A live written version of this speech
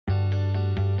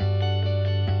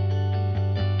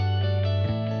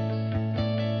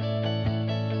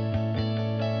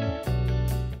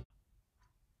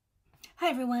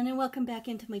everyone, and welcome back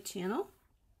into my channel.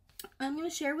 I'm going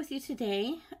to share with you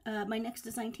today my next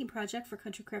design team project for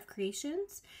Country Craft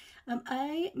Creations.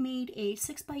 I made a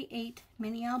 6x8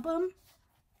 mini album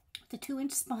with a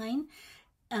 2-inch spine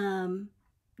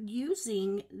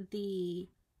using the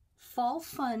Fall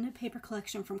Fun paper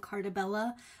collection from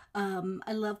Cardabella.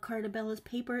 I love Cardabella's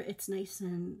paper. It's nice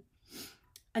and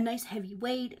a nice heavy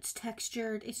weight. It's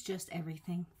textured. It's just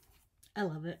everything. I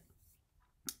love it.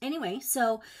 Anyway,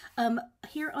 so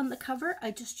here on the cover, I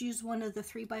just used one of the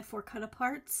 3x4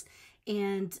 cut-aparts,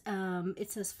 and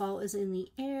it says fall is in the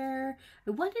air.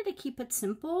 I wanted to keep it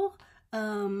simple. I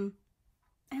don't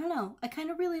know. I kind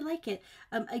of really like it.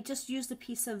 I just used a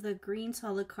piece of the green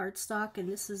solid cardstock, and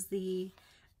this is a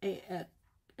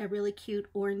really cute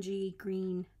orangey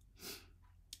green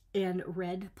and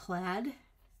red plaid.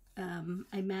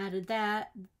 I matted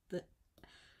that.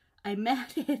 I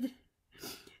matted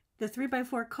the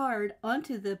 3x4 card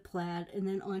onto the plaid and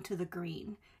then onto the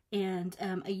green. And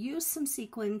I used some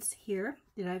sequins here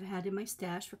that I've had in my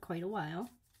stash for quite a while.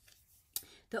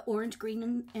 The orange,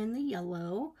 green, and the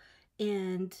yellow.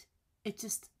 And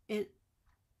I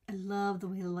love the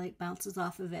way the light bounces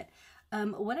off of it.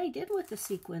 What I did with the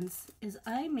sequins is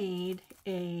I made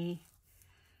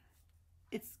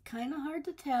it's kind of hard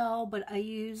to tell, but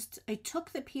I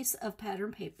took the piece of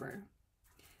pattern paper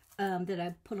that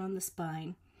I put on the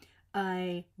spine.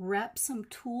 I wrapped some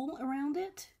tulle around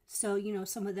it, so you know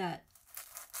some of that,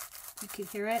 you can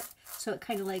hear it, so it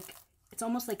kind of like, it's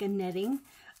almost like a netting,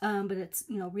 but it's,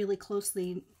 you know, really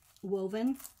closely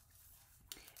woven.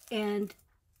 And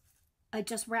I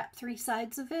just wrapped 3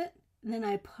 sides of it, and then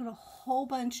I put a whole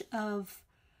bunch of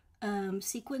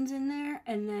sequins in there,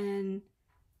 and then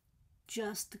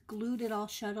just glued it all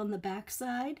shut on the back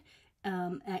side.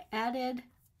 I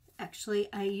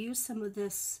used some of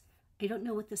this, I don't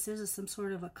know what this is. It's some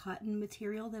sort of a cotton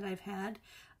material that I've had.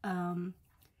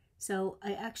 So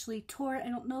I actually tore it. I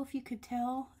don't know if you could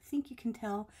tell. I think you can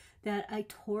tell that I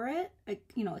tore it. I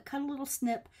cut a little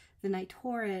snip, then I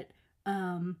tore it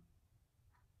to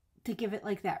give it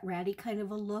like that ratty kind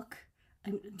of a look.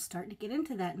 I'm starting to get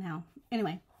into that now.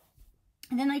 Anyway,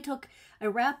 and then I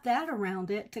wrapped that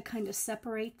around it to kind of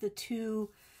separate the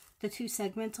two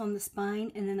segments on the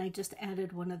spine, and then I just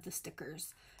added one of the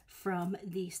stickers from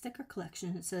the sticker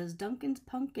collection. It says Duncan's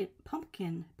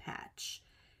Pumpkin Patch.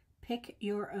 Pick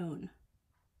your own.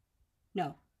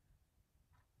 No.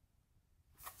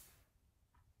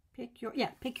 Pick your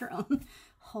own.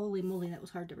 Holy moly, that was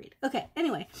hard to read. Okay,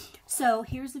 anyway, so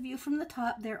here's the view from the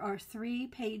top. There are 3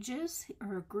 pages,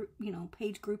 or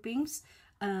page groupings.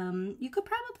 You could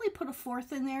probably put a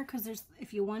 4th in there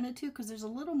if you wanted to, because there's a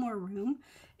little more room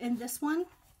in this one.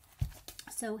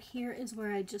 So here is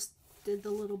where I just did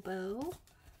the little bow,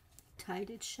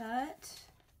 tied it shut.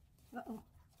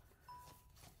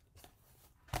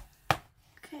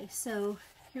 Okay, so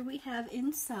here we have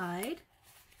inside.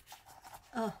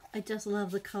 Oh, I just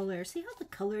love the color. See how the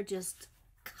color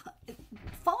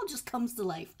fall just comes to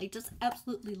life. I just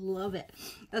absolutely love it.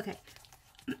 Okay,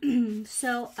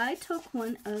 so I took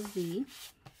one of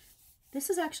this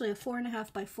is actually a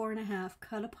 4.5 by 4.5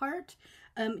 cut apart.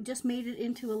 Just made it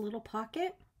into a little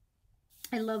pocket.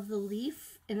 I love the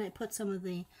leaf, and I put some of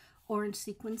the orange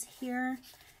sequins here.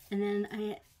 And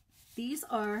then these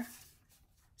are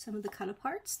some of the cut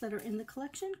aparts that are in the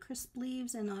collection. Crisp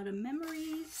Leaves and Autumn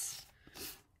Memories.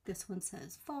 This one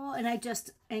says fall, and I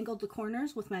just angled the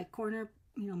corners with my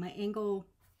my angle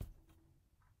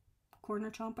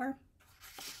corner chomper.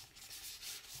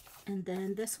 And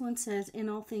then this one says in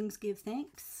all things give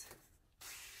thanks.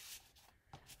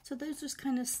 So those just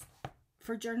kind of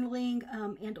for journaling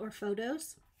and or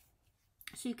photos.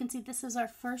 So you can see this is our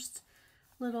first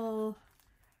little,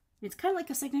 it's kind of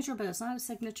like a signature, but it's not a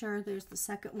signature. There's the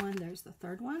second one, there's the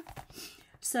third one.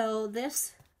 So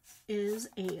this is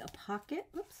a pocket.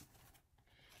 Oops.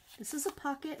 This is a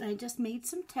pocket, and I just made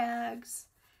some tags.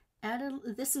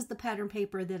 This is the pattern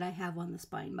paper that I have on the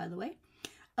spine, by the way.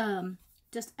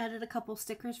 Just added a couple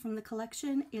stickers from the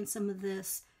collection and some of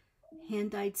this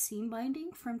hand-dyed seam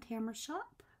binding from Tamra's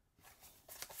shop.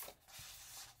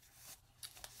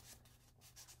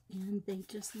 And they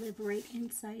just live right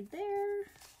inside there.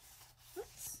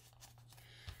 Oops.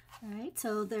 Alright,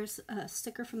 so there's a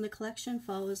sticker from the collection.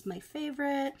 Fall is my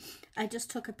favorite. I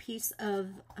just took a piece of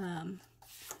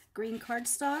green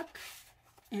cardstock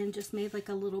and just made like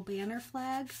a little banner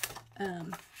flag.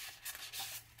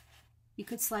 You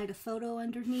could slide a photo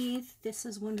underneath. This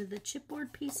is one of the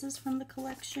chipboard pieces from the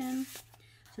collection.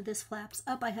 So this flaps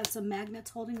up. I have some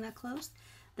magnets holding that closed.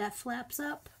 That flaps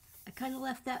up, I kind of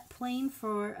left that plain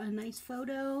for a nice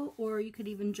photo, or you could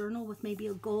even journal with maybe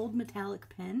a gold metallic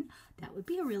pen. That would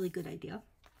be a really good idea.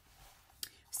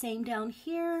 Same down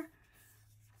here.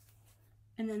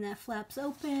 And then that flaps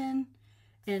open.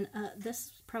 And this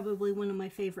is probably one of my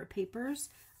favorite papers.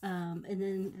 And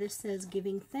then this says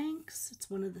Giving Thanks.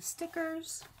 It's one of the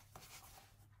stickers.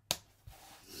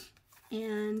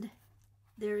 And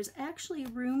there's actually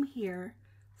room here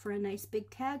for a nice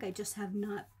big tag. I just have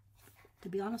not, to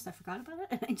be honest, I forgot about it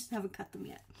and I just haven't cut them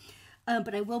yet.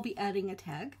 But I will be adding a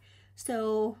tag.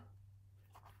 So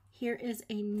here is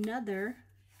another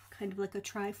kind of like a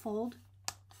tri-fold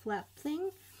flap thing.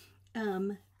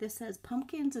 This says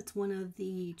pumpkins. It's one of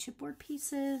the chipboard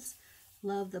pieces.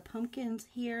 Love the pumpkins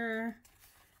here.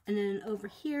 And then over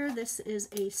here, this is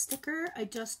a sticker. I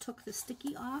just took the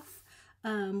sticky off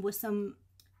with some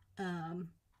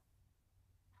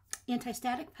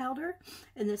anti-static powder.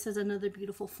 And this is Another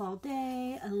Beautiful Fall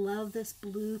Day. I love this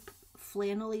blue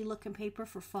flannel-y looking paper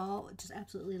for fall. I just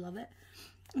absolutely love it.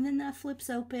 And then that flips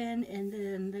open, and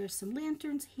then there's some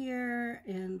lanterns here,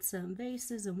 and some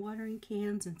vases, and watering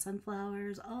cans, and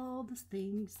sunflowers, all the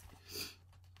things.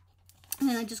 And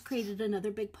then I just created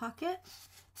another big pocket,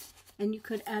 and you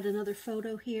could add another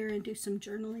photo here and do some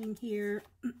journaling here.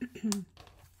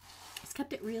 It's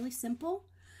kept it really simple.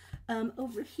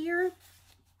 Over here,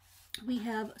 we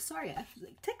have, sorry, I have to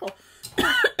tickle.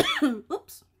 Oops.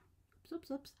 Oops,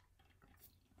 oops, oops.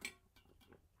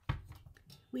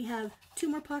 We have 2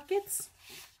 more pockets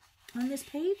on this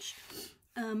page.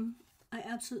 I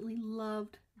absolutely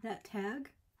loved that tag.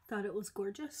 Thought it was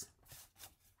gorgeous.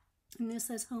 And this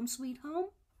says Home Sweet Home.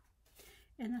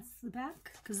 And that's the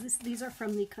back, because these are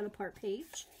from the cut apart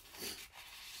page.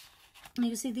 And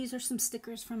you can see these are some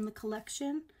stickers from the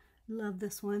collection. Love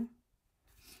this one.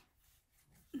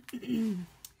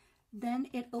 Then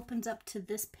it opens up to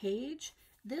this page.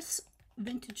 This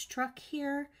vintage truck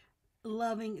here.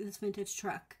 Loving this vintage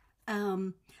truck.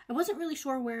 I wasn't really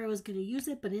sure where I was going to use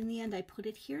it, but in the end I put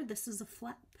it here. This is a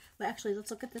flap. Well, actually, let's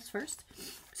look at this first.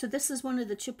 So this is one of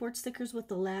the chipboard stickers with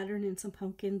the lantern and some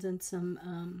pumpkins and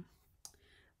some,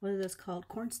 what are those called?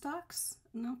 Corn stalks?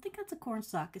 No, I don't think that's a corn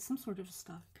stalk. It's some sort of a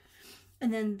stalk.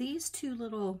 And then these 2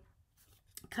 little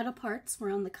cut aparts were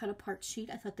on the cut apart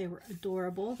sheet. I thought they were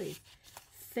adorable. They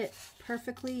fit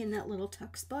perfectly in that little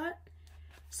tuck spot.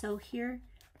 So here,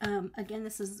 again,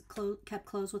 this is kept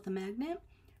closed with a magnet.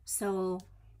 So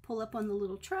pull up on the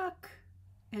little truck,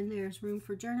 and there's room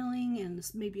for journaling and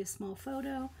maybe a small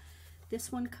photo.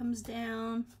 This one comes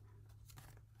down.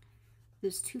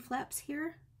 There's 2 flaps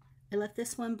here. I left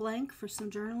this one blank for some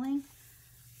journaling.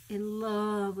 In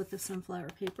love with the sunflower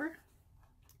paper.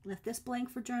 Left this blank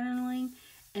for journaling,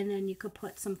 and then you could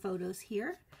put some photos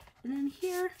here. And then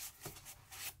here,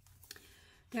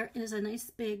 there is a nice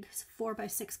big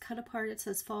 4x6 cut apart. It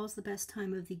says fall is the best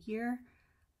time of the year.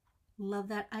 Love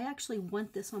that. I actually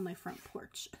want this on my front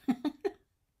porch.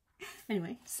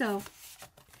 Anyway, so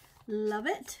love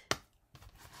it.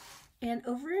 And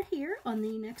over here on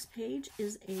the next page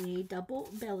is a double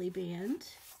belly band.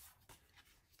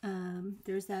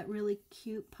 There's that really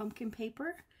cute pumpkin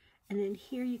paper. And then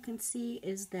here you can see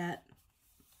is that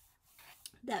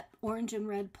orange and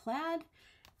red plaid.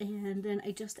 And then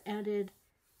I just added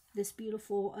this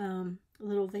beautiful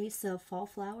little vase of fall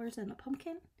flowers and a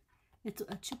pumpkin. It's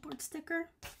a chipboard sticker.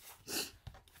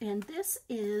 And this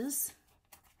is,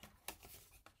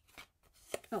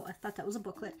 oh, I thought that was a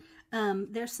booklet.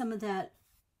 There's some of that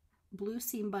blue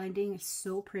seam binding. It's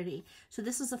so pretty. So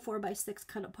this is a 4x6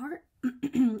 cut apart.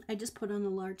 I just put on a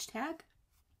large tag.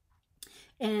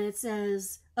 And it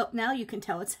says, oh, now you can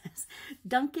tell it says,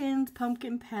 Dunkin's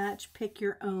Pumpkin Patch, pick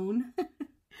your own.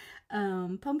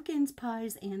 Pumpkins,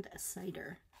 pies, and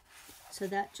cider. So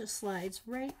that just slides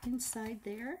right inside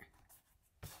there.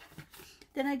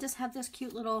 Then I just have this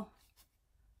cute little,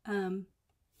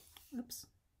 oops.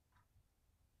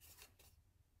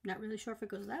 Not really sure if it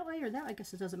goes that way or that way. I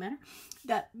guess it doesn't matter.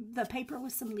 The paper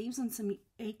with some leaves and some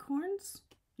acorns.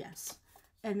 Yes.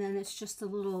 And then it's just a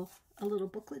little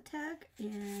booklet tag,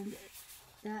 and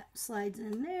that slides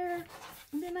in there.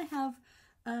 And then I have,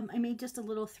 I made just a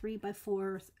little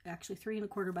 3x4, actually 3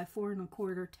 1/4 by 4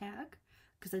 1/4 tag,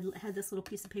 because I had this little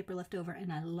piece of paper left over,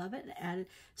 and I love it. I added,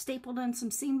 stapled on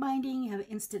some seam binding. You have an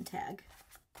instant tag,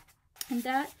 and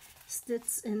that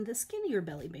sits in the skinnier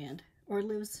belly band, or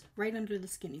lives right under the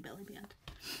skinny belly band.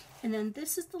 And then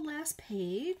this is the last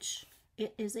page.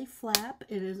 It is a flap.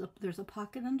 There's a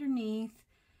pocket underneath.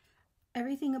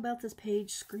 Everything about this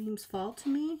page screams fall to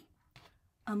me.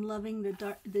 I'm loving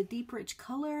the deep, rich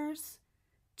colors.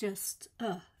 Just,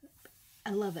 I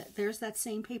love it. There's that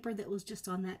same paper that was just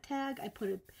on that tag. I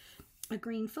put a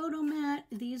green photo mat.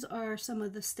 These are some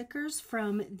of the stickers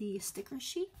from the sticker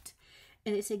sheet,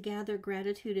 and it's a Gather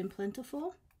Gratitude and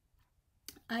Plentiful.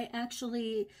 I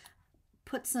actually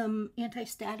put some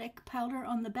anti-static powder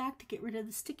on the back to get rid of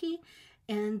the sticky,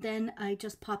 and then I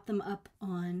just pop them up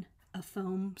on a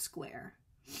foam square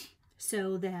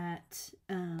so that,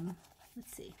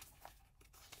 let's see,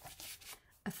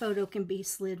 a photo can be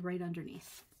slid right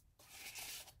underneath.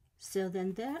 So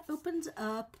then that opens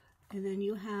up, and then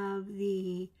you have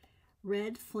the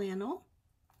red flannel,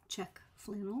 check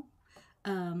flannel,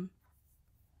 a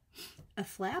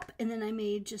flap, and then I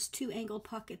made just 2 angled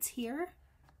pockets here,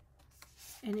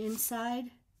 and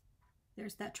inside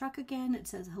there's that truck again. It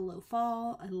says Hello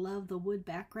Fall. I love the wood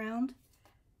background.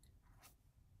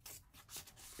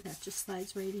 That just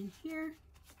slides right in here,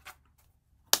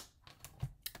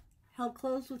 held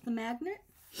closed with the magnet.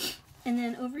 And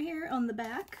then over here on the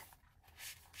back,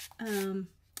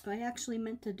 I actually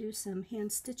meant to do some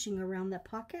hand stitching around that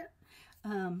pocket.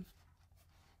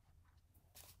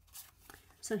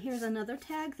 So here's another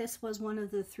tag. This was one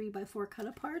of the 3x4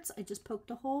 cut-aparts. I just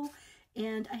poked a hole,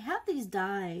 and I have these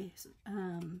dies,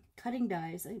 cutting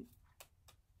dies.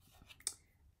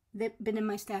 They've been in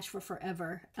my stash for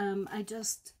forever. I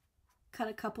just cut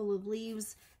a couple of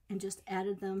leaves and just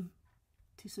added them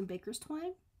to some baker's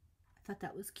twine. I thought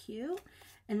that was cute.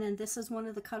 And then this is one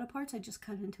of the cut-aparts I just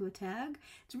cut into a tag.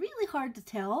 It's really hard to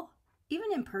tell,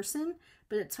 even in person,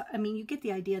 but it's, I mean, you get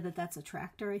the idea that that's a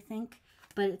tractor, I think.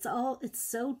 But it's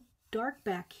so dark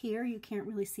back here, you can't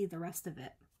really see the rest of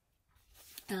it.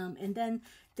 And then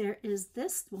there is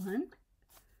this one,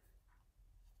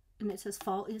 and it says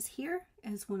Fall is Here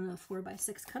as one of the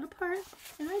 4x6 cut apart.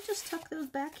 And I just tuck those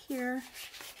back here,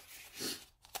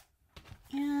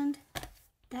 and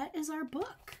that is our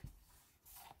book.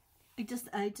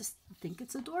 I just think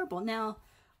it's adorable. Now,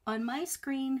 on my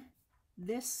screen,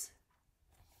 this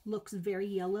looks very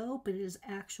yellow, but it is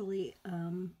actually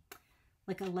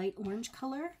like a light orange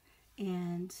color,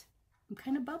 and I'm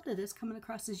kind of bummed that it's coming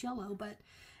across as yellow. But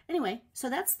anyway, so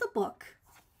that's the book.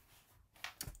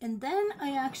 And then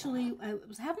I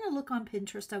was having a look on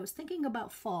Pinterest. I was thinking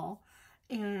about fall,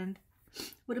 and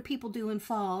what do people do in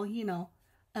fall? You know,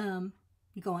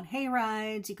 you go on hay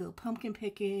rides, you go pumpkin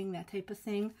picking, that type of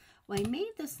thing. Well, I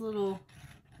made this little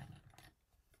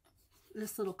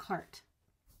cart.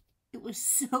 It was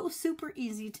so super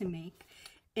easy to make.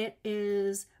 It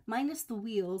is, minus the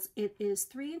wheels, it is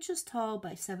 3 inches tall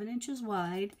by 7 inches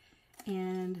wide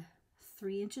and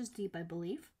 3 inches deep, I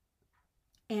believe.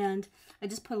 And I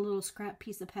just put a little scrap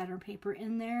piece of pattern paper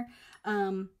in there.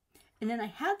 And then I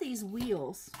have these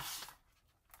wheels.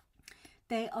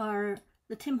 They are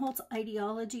the Tim Holtz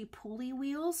Ideology Pulley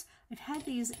wheels. I've had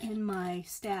these in my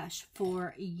stash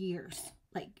for years.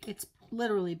 Like, it's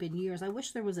literally been years. I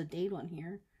wish there was a date on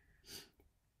here.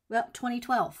 Well,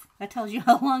 2012. That tells you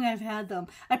how long I've had them.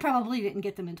 I probably didn't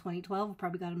get them in 2012. I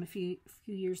probably got them a few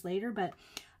years later. But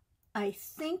I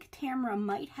think Tamra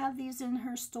might have these in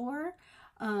her store,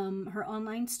 her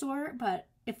online store. But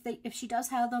if she does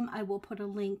have them, I will put a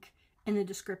link in the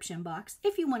description box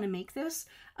if you want to make this.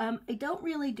 I don't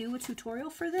really do a tutorial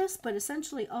for this, but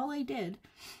essentially all I did,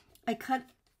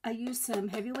 I used some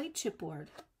heavyweight chipboard.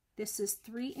 This is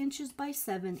 3 inches by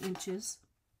 7 inches.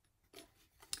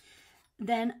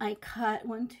 Then I cut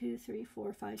 1, 2, 3,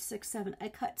 4, 5, 6, 7. I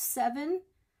cut 7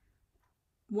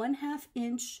 1/2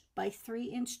 inch by 3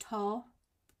 inch tall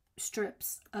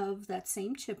strips of that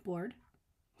same chipboard.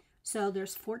 So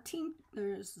there's 7,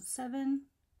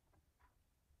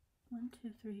 1, 2,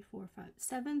 3, 4, 5,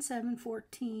 7, 7,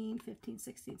 14, 15,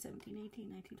 16, 17, 18,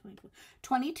 19, 20,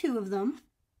 22 of them.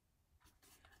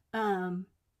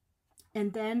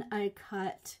 And then I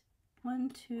cut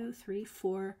 1, 2, 3,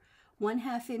 4,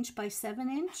 1/2 inch by 7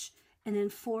 inch, and then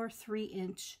 4 3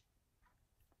 inch.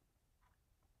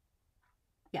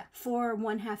 Yeah, 4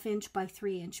 1/2 inch by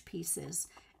 3 inch pieces.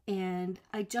 And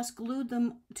I just glued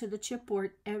them to the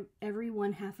chipboard every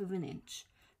 1/2 of an inch.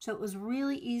 So it was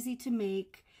really easy to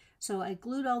make. So I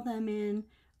glued all them in,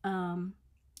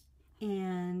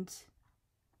 and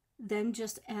then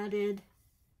just added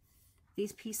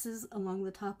these pieces along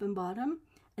the top and bottom,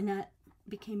 and that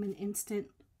became an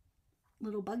instant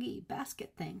little buggy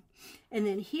basket thing. And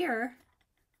then here,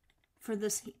 for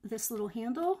this little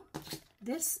handle,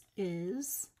 this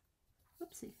is,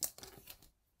 whoopsie,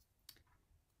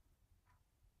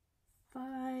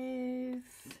 5.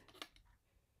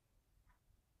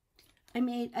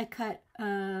 I cut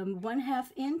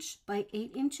 1/2 inch by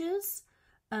 8 inches.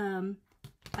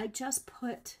 I just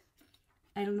put,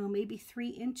 I don't know, maybe 3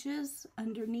 inches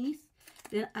underneath.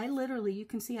 Then I literally, you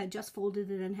can see I just folded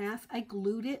it in half. I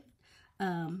glued it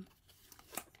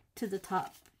to to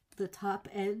the top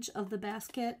edge of the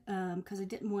basket because I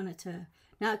didn't want it to.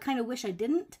 Now I kind of wish I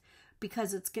didn't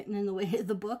because it's getting in the way of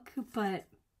the book, but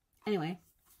anyway.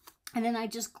 And then I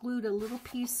just glued a little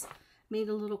piece, made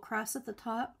a little cross at the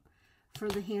top for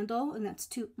the handle, and that's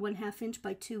 1/2 inch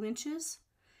by 2 inches.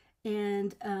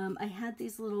 And I had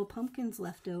these little pumpkins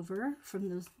left over from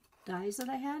those dies that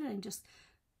I had, and I just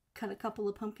cut a couple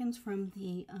of pumpkins from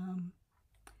the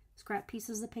scrap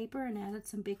pieces of paper and added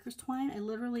some baker's twine. I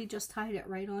literally just tied it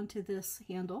right onto this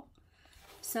handle.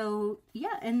 So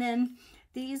yeah, and then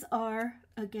these are,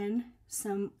 again,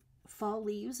 some fall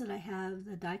leaves that I have,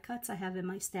 the die cuts I have in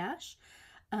my stash.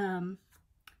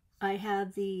 I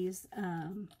have these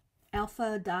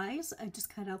alpha dies. I just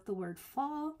cut out the word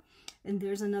fall. And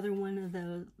there's another one of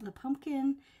the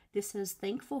pumpkin. This says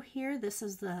thankful here. This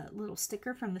is the little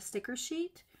sticker from the sticker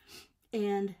sheet.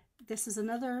 And this is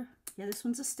another, yeah, this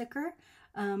one's a sticker.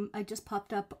 I just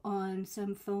popped up on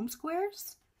some foam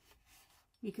squares.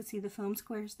 You can see the foam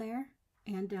squares there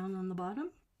and down on the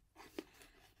bottom.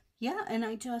 Yeah, and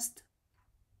I just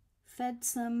fed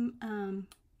some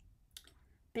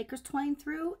baker's twine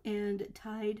through and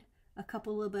tied a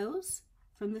couple of bows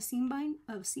from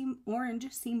the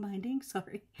orange seam binding,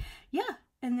 sorry. Yeah,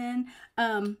 and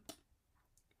then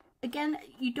again,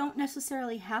 you don't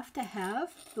necessarily have to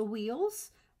have the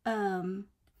wheels.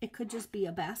 It could just be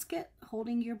a basket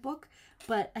holding your book,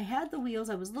 but I had the wheels.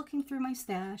 I was looking through my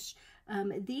stash.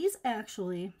 These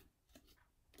actually,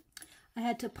 I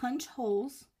had to punch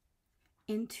holes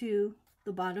into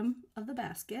the bottom of the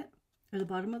basket, or the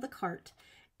bottom of the cart,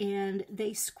 and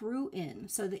they screw in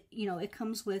so that, you know, it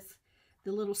comes with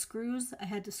the little screws. I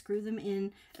had to screw them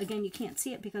in. Again, you can't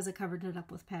see it because I covered it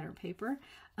up with pattern paper.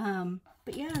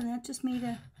 But yeah, and that just made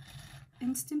a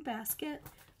instant basket.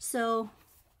 So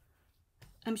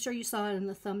I'm sure you saw it in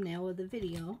the thumbnail of the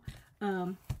video.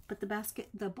 But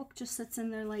the book just sits in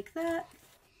there like that,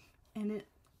 and it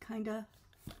kind of,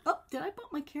 oh, did I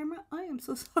bump my camera? I am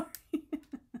so sorry.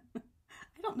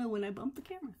 I don't know when I bumped the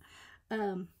camera.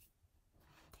 Damn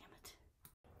it.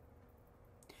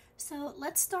 So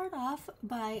let's start off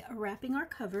by wrapping our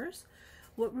covers.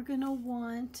 What we're gonna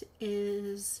want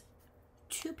is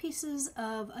 2 pieces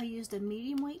of, I used a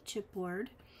medium weight chipboard.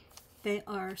 They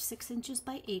are 6 inches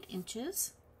by 8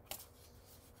 inches.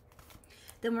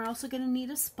 Then we're also going to need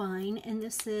a spine, and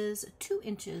this is 2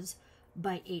 inches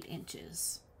by 8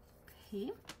 inches.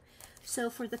 Okay, so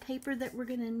for the paper that we're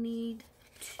going to need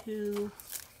to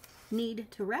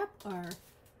wrap our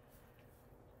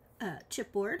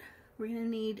chipboard, we're going to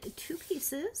need 2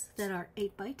 pieces that are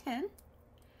 8 by 10,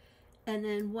 and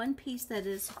then 1 piece that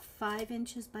is 5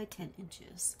 inches by 10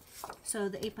 inches. So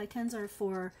the 8 by 10s are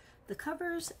for the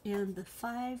covers, and the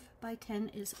 5 by 10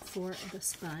 is for the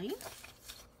spine.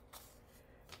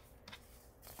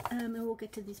 And we'll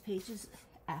get to these pages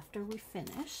after we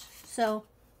finish. So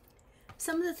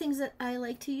some of the things that I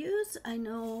like to use, I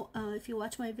know if you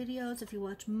watch my videos, if you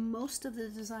watch most of the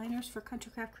designers for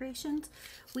Country Craft Creations,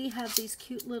 we have these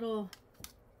cute little,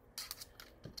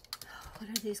 what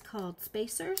are these called?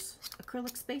 Spacers,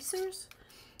 acrylic spacers.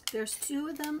 There's 2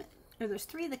 of them, or there's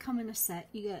 3 that come in a set.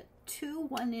 You get 2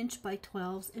 1-inch by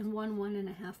 12s and 1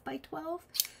 1.5 by 12.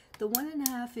 The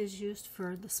 1.5 is used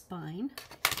for the spine.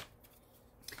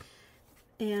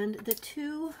 And the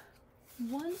 2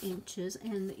 1 inches,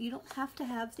 and you don't have to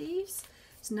have these.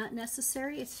 It's not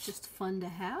necessary. It's just fun to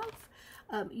have.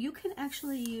 You can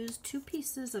actually use 2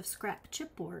 pieces of scrap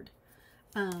chipboard,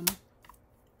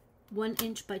 1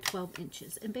 inch by 12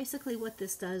 inches. And basically what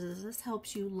this does is this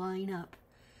helps you line up.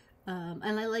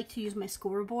 And I like to use my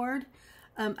scoreboard.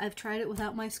 I've tried it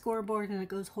without my scoreboard, and it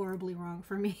goes horribly wrong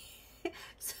for me.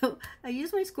 So I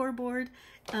use my scoreboard.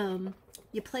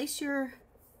 You place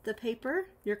the paper,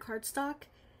 your cardstock,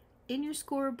 in your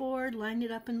scoreboard, line it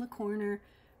up in the corner.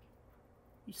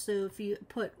 So if you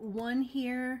put 1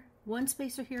 here, 1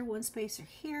 spacer here, 1 spacer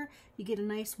here, you get a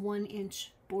nice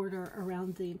 1-inch border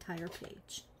around the entire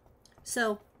page.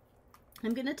 So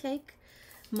I'm going to take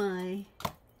my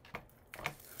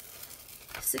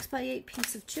 6 by 8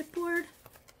 piece of chipboard,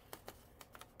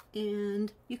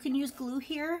 and you can use glue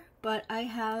here, but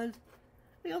I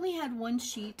only had 1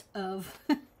 sheet of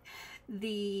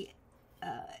the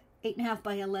 8.5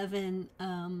 by 11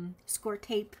 Scor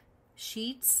tape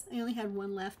sheets. I only had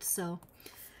 1 left, so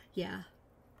yeah,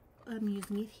 I'm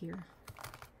using it here.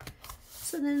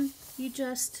 So then you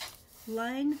just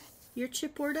line your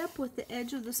chipboard up with the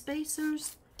edge of the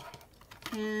spacers,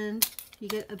 and you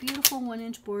get a beautiful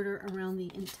 1-inch border around the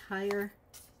entire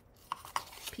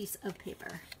piece of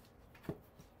paper.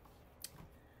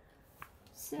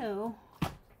 So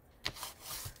I'm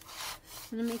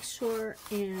going to make sure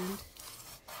and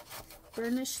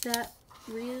burnish that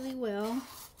really well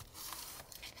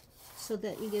so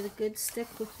that you get a good stick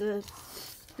with the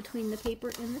between the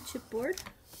paper and the chipboard.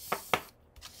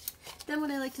 Then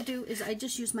what I like to do is I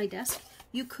just use my desk.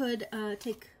 You could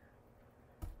take,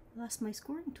 I lost my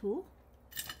scoring tool.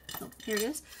 Oh, here it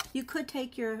is. You could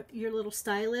take your little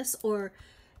stylus or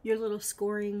your little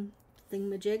scoring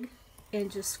thingamajig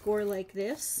and just score like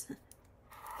this.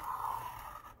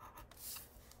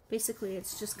 Basically,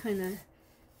 it's just kind of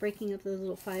breaking up the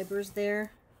little fibers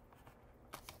there.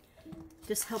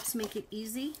 This helps make it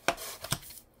easy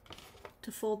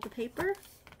to fold the paper.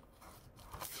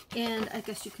 And I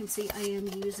guess you can see I am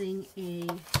using a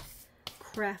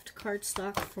Kraft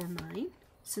cardstock for mine,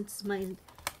 since my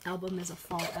album is a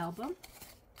fall album.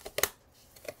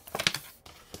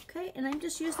 Okay, and I'm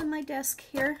just using my desk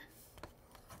here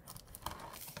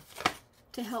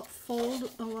to help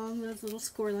fold along those little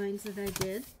score lines that I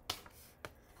did.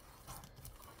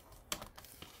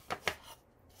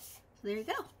 So there you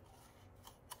go.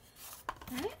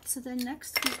 Alright, so then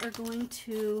next we are going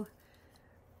to,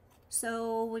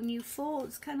 so when you fold,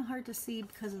 it's kind of hard to see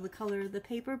because of the color of the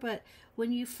paper, but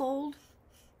when you fold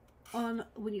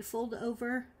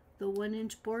over the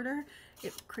 1-inch border,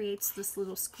 it creates this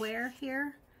little square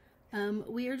here.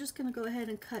 We are just going to go ahead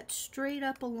and cut straight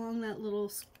up along that little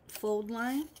fold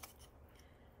line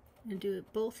and do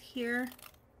it both here.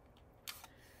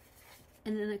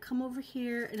 And then I come over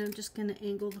here and I'm just going to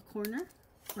angle the corner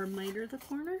or miter the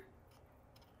corner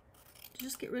to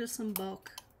just get rid of some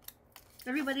bulk.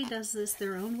 Everybody does this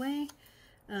their own way.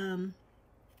 I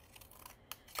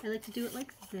like to do it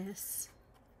like this.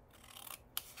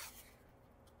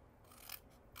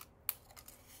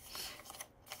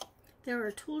 There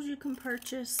are tools you can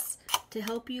purchase to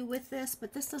help you with this,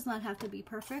 but this does not have to be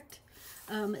perfect.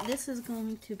 This is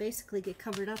going to basically get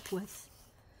covered up with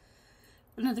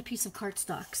another piece of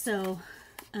cardstock. So,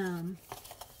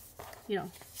 you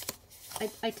know,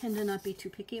 I tend to not be too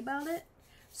picky about it.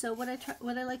 So what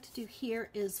I like to do here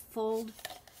is fold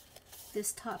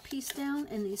this top piece down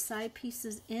and these side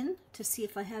pieces in to see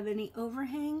if I have any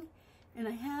overhang. And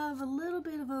I have a little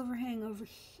bit of overhang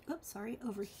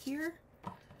over here.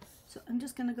 So I'm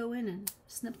just going to go in and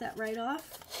snip that right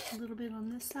off, a little bit on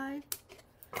this side.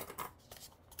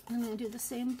 I'm going to do the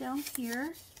same down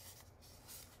here.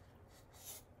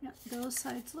 Yep, those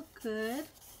sides look good.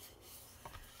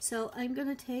 So I'm going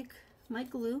to take my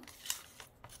glue.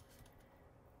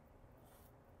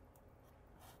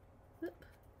 Oop,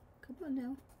 come on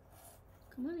now.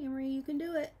 Come on, Emery, you can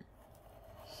do it.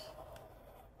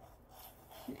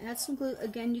 And add some glue.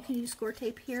 Again, you can use Scor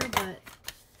tape here, but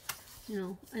you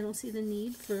know, I don't see the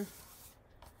need for,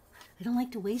 I don't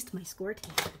like to waste my Scor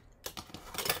tape.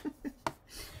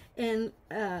 And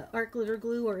art glitter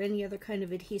glue or any other kind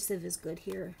of adhesive is good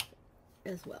here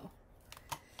as well.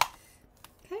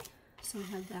 Okay, so we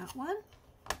have that one.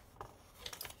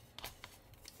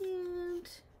 And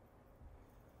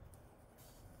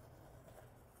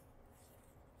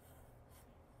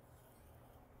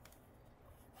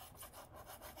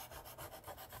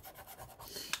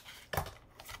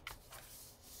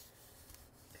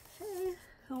okay.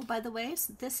 Oh, by the way,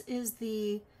 so this is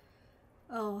the,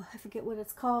 oh, I forget what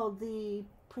it's called, the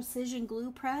precision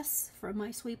glue press from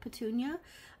My Sweet Petunia.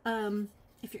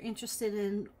 If you're interested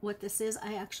in what this is,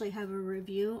 I actually have a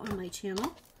review on my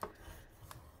channel.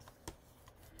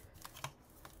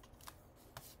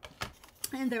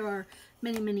 And there are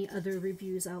many, many other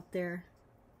reviews out there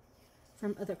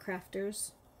from other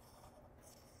crafters.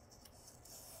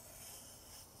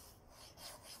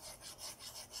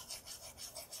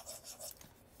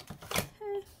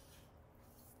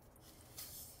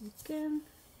 Again,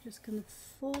 just going to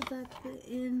fold that bit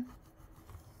in,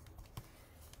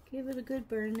 give it a good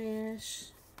burnish,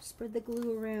 spread the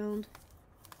glue around.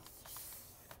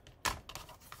 Okay,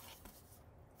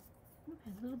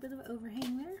 a little bit of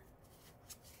overhang there.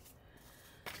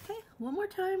 Okay, one more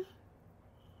time.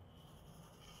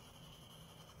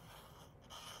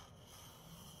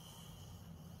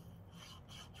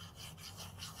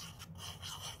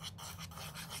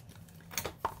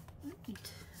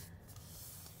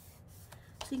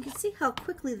 So you can see how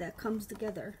quickly that comes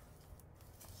together.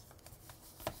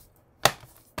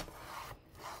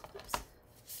 Oops.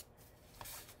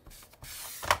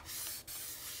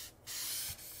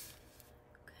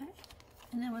 Okay,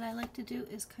 and then what I like to do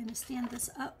is kind of stand this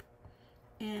up,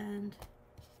 and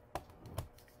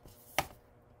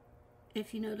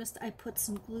if you noticed, I put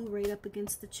some glue right up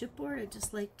against the chipboard. I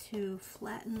just like to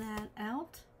flatten that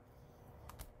out.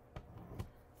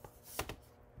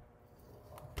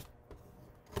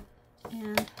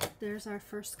 And there's our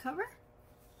first cover.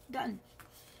 Done.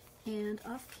 And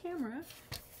off camera,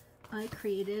 I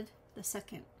created the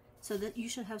second. So that you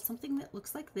should have something that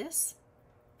looks like this.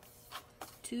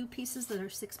 2 pieces that are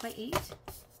 6 by 8.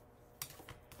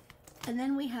 And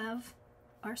then we have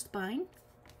our spine.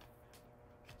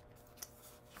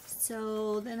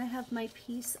 So then I have my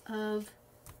piece of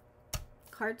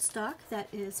cardstock that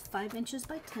is 5 inches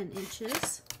by 10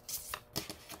 inches.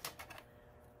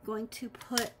 Going to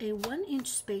put a 1-inch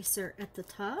spacer at the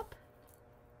top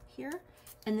here,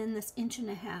 and then this 1.5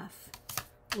 inches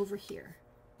over here.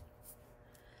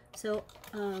 So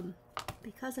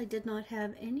because I did not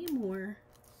have any more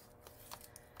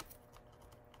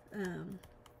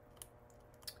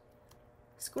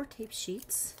Scor tape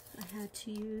sheets, I had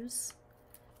to use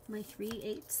my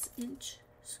 3/8 inch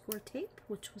Scor tape,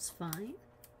 which was fine.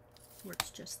 Works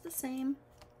just the same.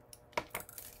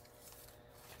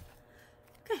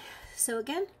 Okay, so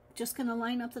again, just going to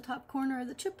line up the top corner of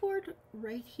the chipboard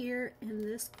right here in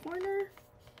this corner.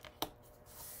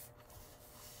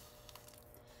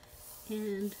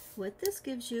 And what this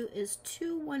gives you is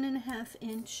 2 1.5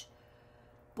 inch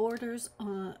borders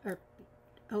on, or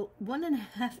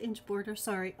 1.5 inch border,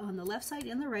 sorry, on the left side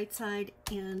and the right side,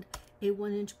 and a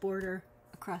 1-inch border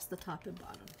across the top and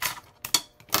bottom.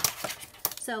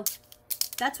 So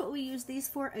that's what we use these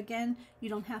for. Again, you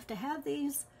don't have to have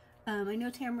these. I know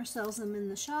Tamra sells them in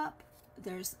the shop.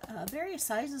 There's various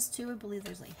sizes too. I believe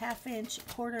there's like 1/2 inch,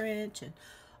 1/4 inch, and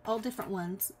all different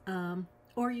ones.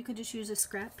 Or you could just use a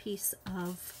scrap piece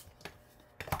of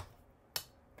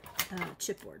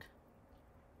chipboard.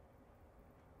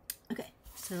 Okay,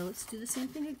 so let's do the same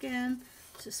thing again.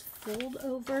 Just fold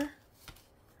over.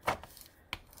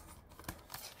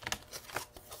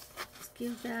 Let's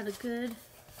give that a good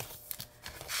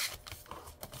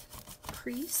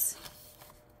crease.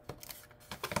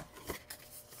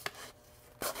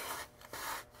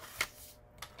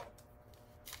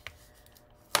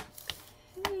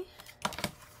 Okay.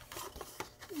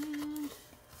 And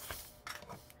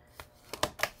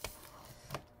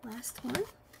last one. All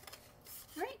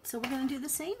right, so we're going to do the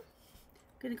same.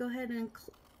 I'm going to go ahead and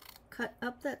cut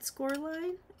up that score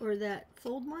line, or that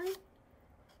fold line.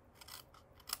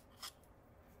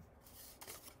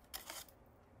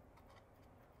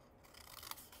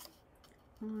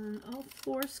 On all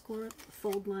 4 score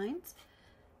fold lines.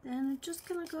 Then I'm just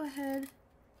going to go ahead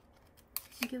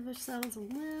and give ourselves a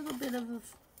little bit of an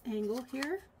angle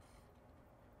here.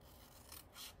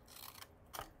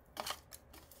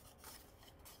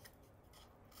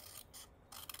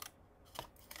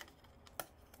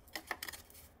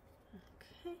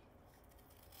 Okay.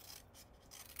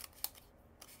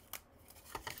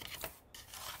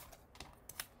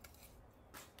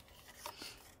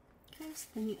 So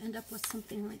then you end up with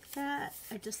something like that.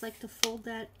 I just like to fold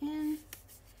that in.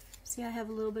 See, I have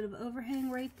a little bit of overhang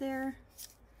right there.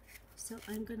 So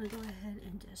I'm going to go ahead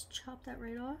and just chop that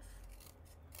right off.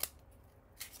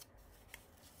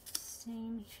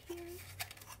 Same here.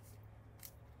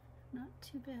 Not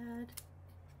too bad.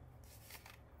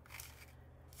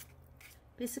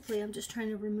 Basically, I'm just trying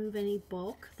to remove any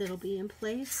bulk that'll be in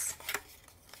place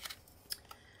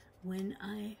when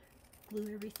I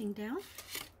glue everything down.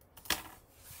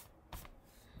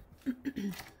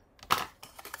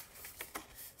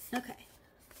 Okay.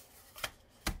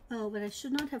 Oh, but I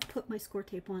should not have put my Scor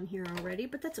tape on here already,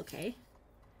 but that's okay.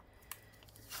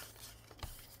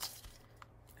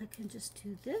 I can just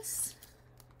do this,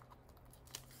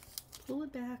 pull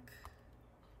it back,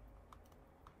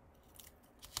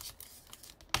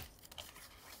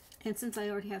 and since I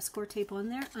already have Scor tape on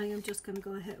there, I am just going to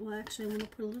go ahead, well actually I'm going to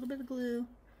put a little bit of glue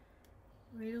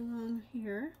right along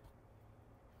here.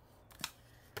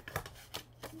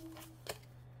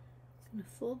 I'm going to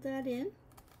fold that in,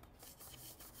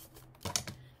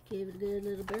 give it a good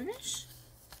little burnish,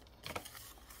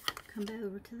 come back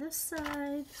over to this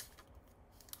side,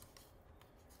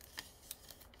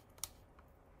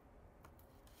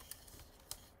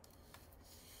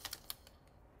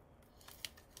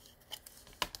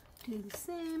 do the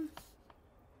same.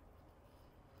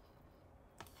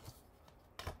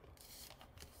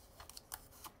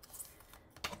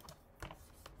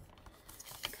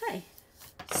 Okay,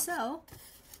 so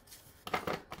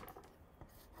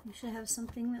you should have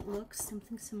something that looks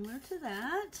something similar to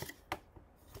that.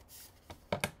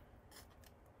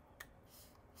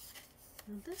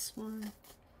 Now this one,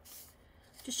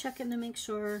 just checking to make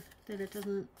sure that it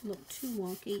doesn't look too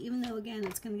wonky, even though again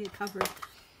it's going to get covered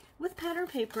with pattern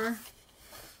paper.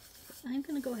 I'm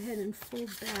going to go ahead and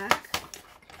fold back.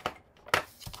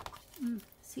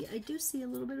 See, I do see a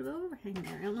little bit of overhang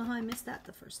there. I don't know how I missed that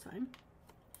the first time.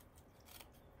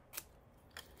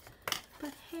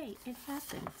 But hey, it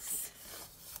happens.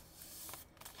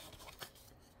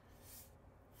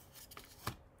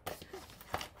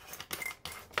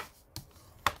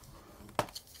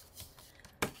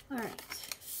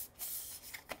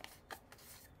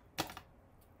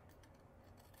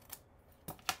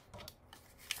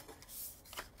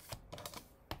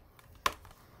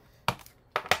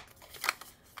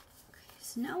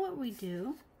 now what we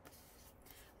do,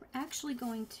 we're actually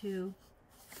going to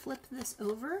flip this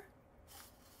over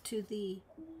to the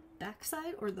back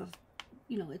side, or the,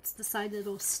 you know, it's the side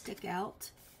that'll stick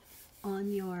out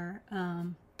on your,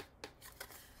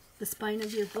 the spine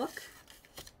of your book.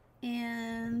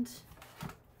 And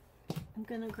I'm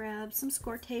gonna grab some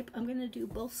Scor tape. I'm gonna do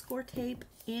both Scor tape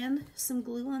and some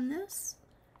glue on this.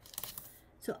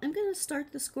 So I'm gonna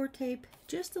start the Scor tape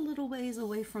just a little ways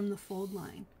away from the fold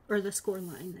line, or the Scor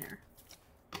line there.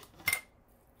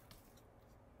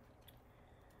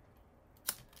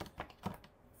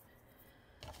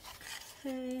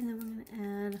 Okay, and then we're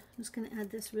gonna add, I'm just gonna add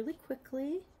this really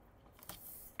quickly.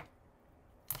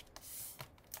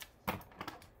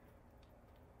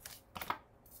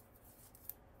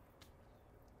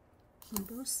 On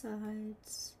both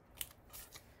sides.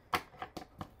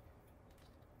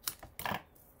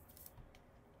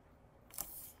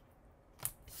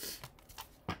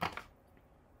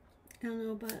 I don't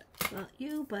know about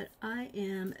you, but I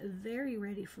am very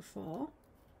ready for fall.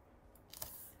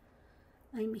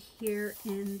 I'm here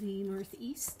in the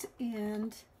Northeast,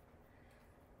 and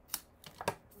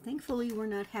thankfully we're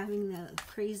not having the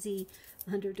crazy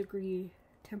 100-degree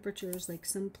temperatures like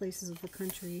some places of the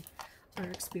country are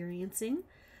experiencing.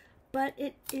 But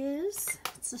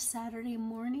it's a Saturday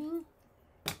morning,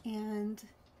 and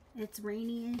it's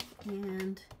rainy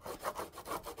and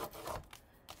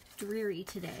dreary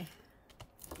today.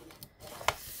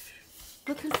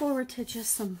 Looking forward to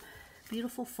just some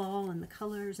beautiful fall and the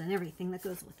colors and everything that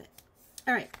goes with it.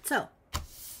 All right, so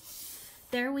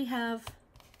there we have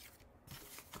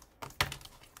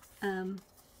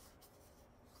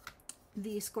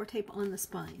the Scor tape on the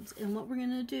spines. And what we're going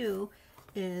to do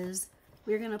is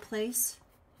we're going to place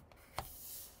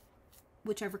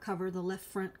whichever cover, the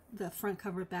the front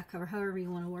cover, back cover, however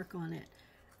you want to work on it.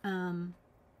 Did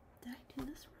I do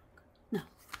this wrong? No.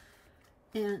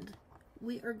 And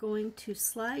we are going to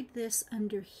slide this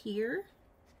under here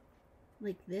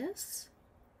like this,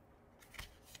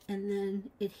 and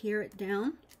then adhere it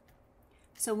down.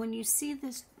 So when you see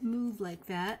this move like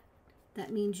that,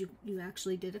 that means you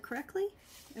actually did it correctly.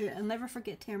 I'll never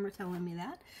forget Tamra telling me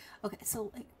that. Okay,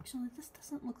 so actually this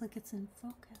doesn't look like it's in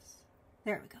focus.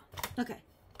 There we go. Okay,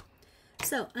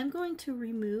 so I'm going to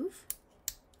remove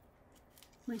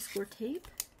my Scor tape.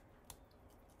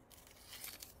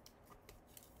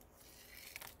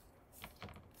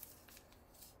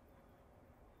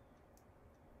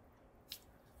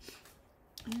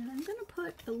 And I'm going to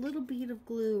put a little bead of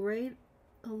glue right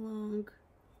along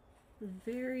the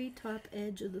very top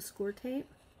edge of the Scor tape.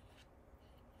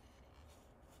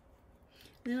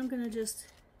 Then I'm going to just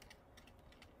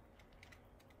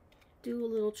do a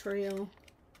little trail.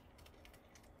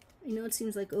 I know it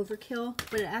seems like overkill,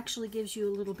 but it actually gives you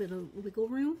a little bit of wiggle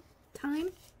room time.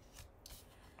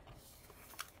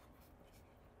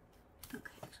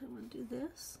 Okay, so I want to do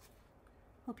this.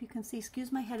 Hope you can see.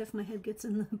 Excuse my head if my head gets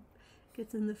in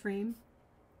the frame.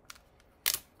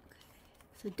 Okay.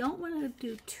 So I don't want to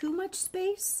do too much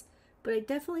space, but I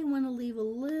definitely want to leave a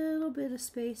little bit of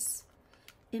space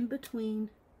in between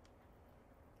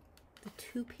the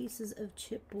two pieces of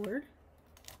chipboard.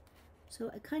 So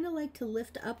I kind of like to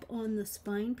lift up on the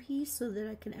spine piece so that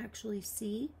I can actually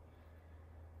see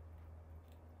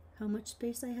how much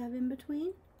space I have in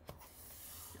between.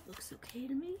 That looks okay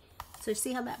to me. So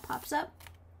see how that pops up?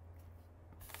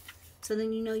 So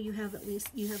then you know you have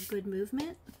good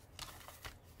movement.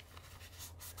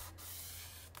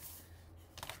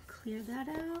 Clear that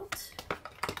out.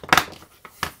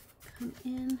 Come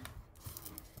in,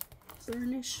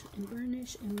 burnish and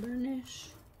burnish and burnish.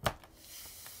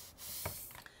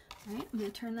 All right, I'm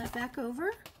going to turn that back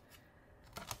over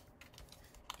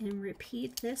and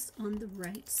repeat this on the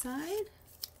right side.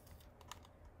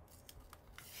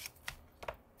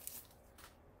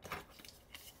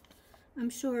 I'm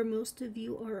sure most of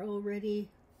you are already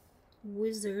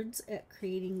wizards at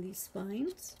creating these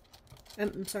spines.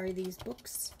 I'm sorry, these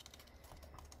books.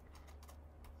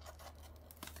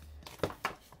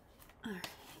 All right,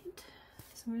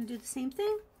 so we're going to do the same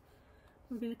thing.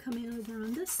 We're going to come in over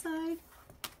on this side.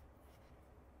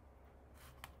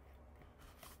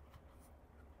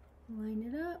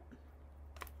 Line it up.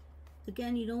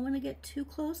 Again, you don't want to get too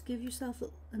close. Give yourself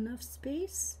enough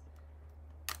space.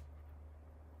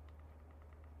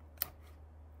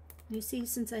 You see,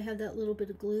 since I have that little bit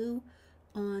of glue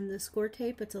on the Scor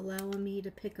tape, it's allowing me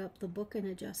to pick up the book and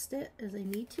adjust it as I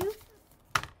need to.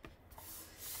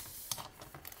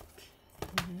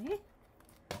 Okay.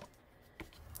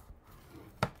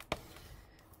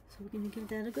 So we're going to give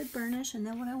that a good burnish, and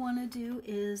then what I want to do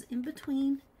is in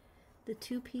between the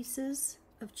two pieces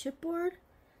of chipboard,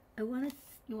 you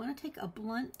want to take a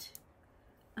blunt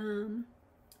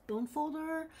bone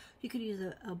folder. You could use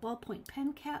a ballpoint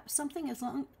pen cap, something as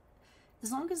long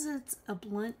as it's a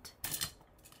blunt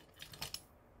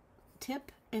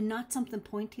tip and not something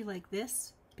pointy like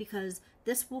this, because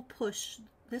this will push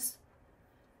this.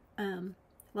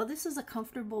 While this is a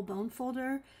comfortable bone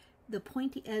folder, the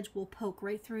pointy edge will poke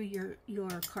right through your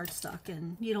cardstock,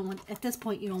 and you don't want, at this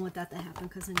point, you don't want that to happen,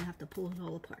 because then you have to pull it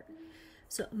all apart.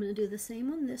 So I'm going to do the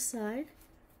same on this side.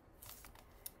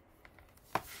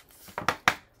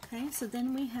 Okay, so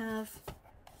then we have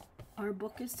our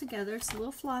book is together. It's a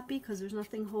little floppy because there's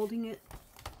nothing holding it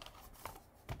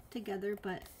together,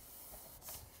 but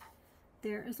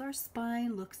there is our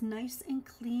spine. Looks nice and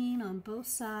clean on both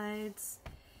sides.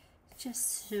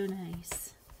 Just so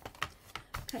nice.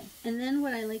 Okay, and then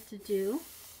what I like to do,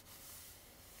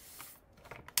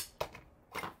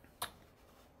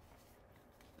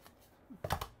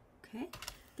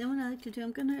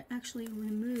 I'm going to actually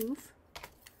remove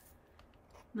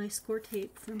my Scor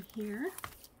tape from here.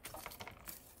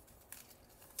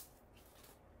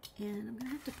 And I'm going to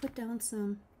have to put down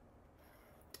some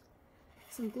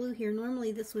glue here.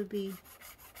 Normally this would be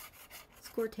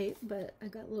Scor tape, but I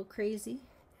got a little crazy.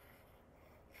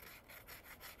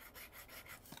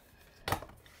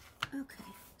 Okay,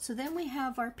 so then we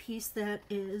have our piece that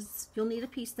is, you'll need a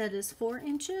piece that is 4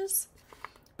 inches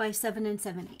by 7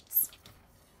 7/8.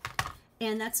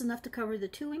 And that's enough to cover the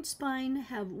 2-inch spine,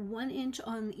 have 1 inch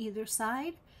on either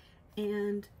side,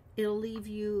 and it'll leave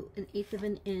you 1/8 of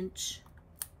an inch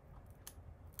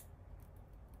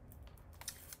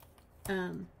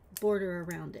border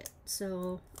around it.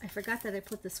 So I forgot that I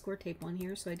put the Scor tape on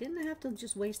here, so I didn't have to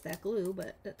just waste that glue,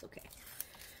 but that's okay.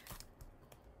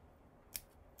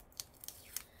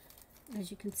 As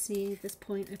you can see, at this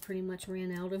point, I pretty much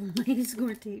ran out of my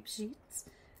Scor tape sheets.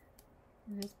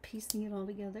 And I was piecing it all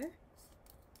together.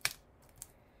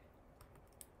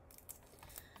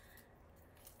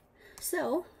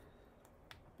 So,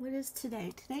 what is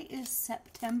today? Today is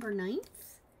September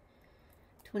 9th,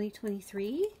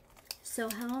 2023. So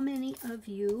how many of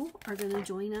you are going to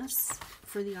join us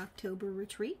for the October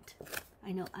retreat?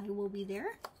 I know I will be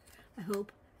there. I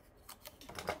hope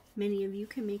many of you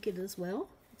can make it as well.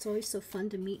 It's always so fun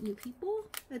to meet new people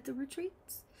at the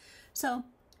retreats. So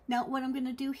now what I'm going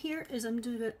to do here is I'm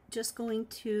just going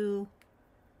to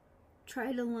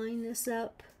try to line this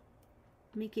up,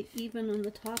 make it even on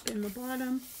the top and the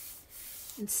bottom,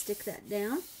 and stick that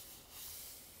down.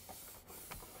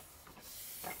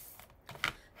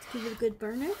 Let's give it a good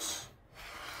burnish.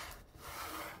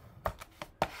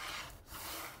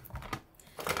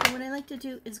 And what I like to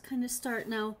do is kind of start,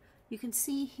 now you can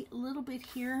see a little bit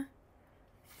here.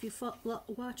 If you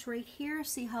watch right here,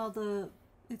 see how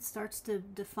it starts to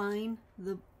define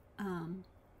the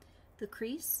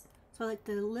crease. So I like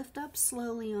to lift up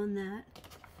slowly on that.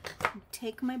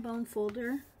 Take my bone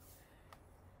folder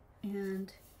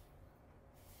and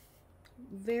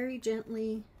very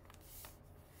gently,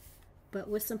 but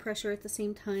with some pressure at the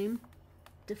same time,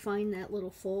 define that little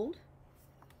fold.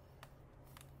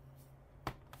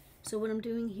 So what I'm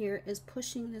doing here is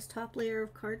pushing this top layer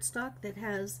of cardstock that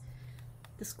has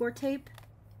the Scor tape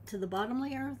to the bottom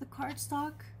layer of the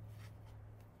cardstock.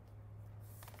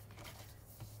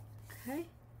 Okay.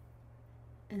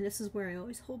 And this is where I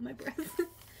always hold my breath.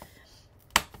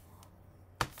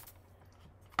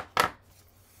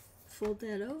 Fold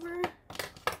that over.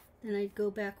 Then I'd go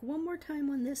back one more time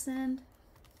on this end,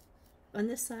 on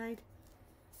this side,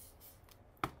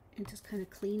 and just kind of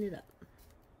clean it up.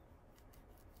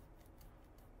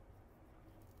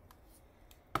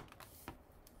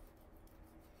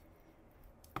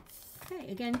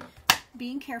 Okay, again,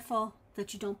 being careful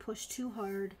that you don't push too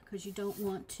hard because you don't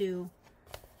want to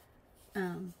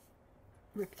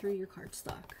rip through your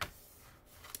cardstock.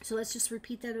 So let's just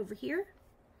repeat that over here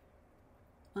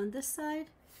on this side.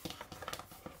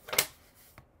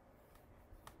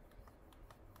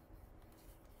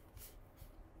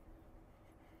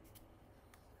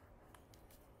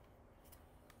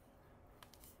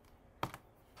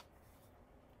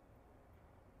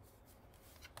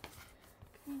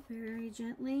 Very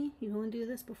gently. You don't want to do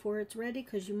this before it's ready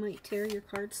because you might tear your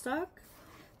cardstock.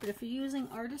 But if you're using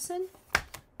Artisan,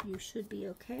 you should be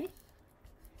okay.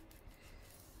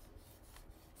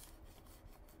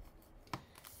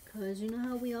 Because you know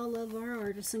how we all love our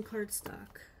Artisan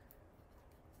cardstock.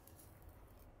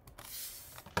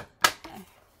 Okay.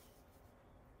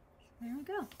 There we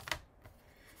go.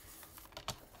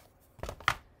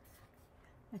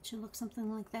 That should look something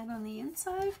like that on the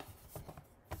inside.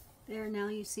 There, now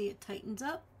you see it tightens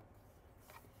up,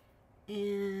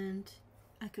 and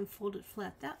I can fold it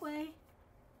flat that way,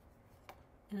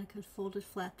 And I could fold it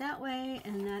flat that way,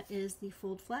 and that is the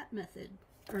fold flat method,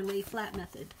 or lay flat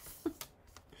method.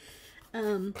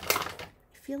 I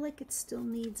feel like it still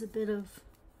needs a bit of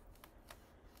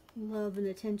love and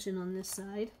attention on this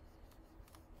side.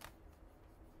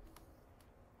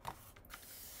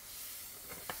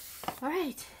 All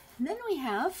right, and then we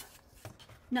have,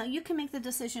 now you can make the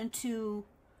decision to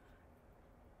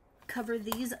cover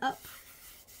these up,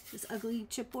 this ugly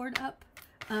chipboard up,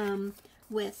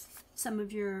 with some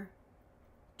of your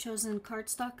chosen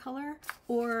cardstock color,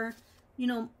 or, you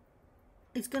know,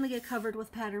 it's going to get covered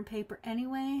with pattern paper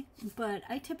anyway, but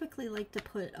I typically like to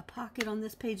put a pocket on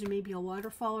this page and maybe a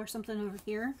waterfall or something over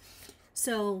here.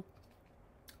 So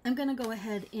I'm going to go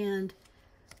ahead and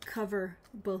cover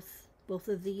both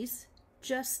of these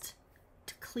just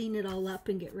to clean it all up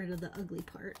and get rid of the ugly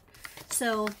part.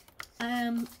 So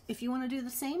if you want to do the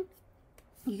same,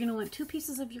 you're going to want 2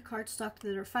 pieces of your cardstock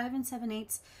that are 5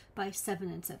 7/8 by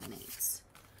 7 7/8.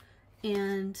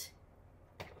 And,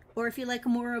 or if you like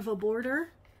more of a border,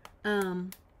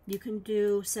 you can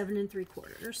do 7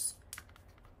 3/4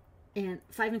 and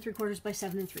 5 3/4 by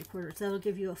 7 3/4. That'll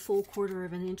give you a full 1/4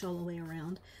 of an inch all the way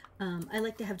around. I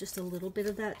like to have just a little bit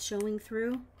of that showing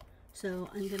through,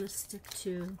 so I'm going to stick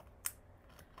to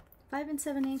 5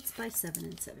 7/8 by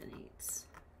 7 7/8.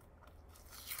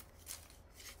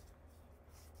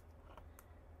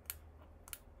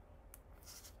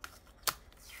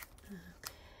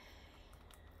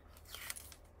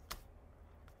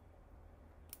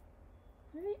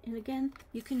 And again,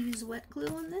 you can use wet glue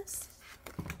on this.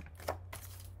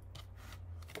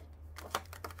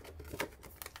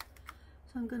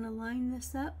 So I'm going to line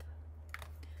this up.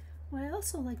 What I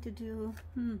also like to do,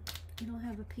 I don't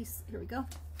have a piece, here we go,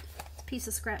 piece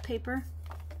of scrap paper.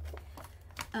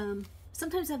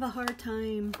 Sometimes I have a hard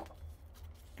time,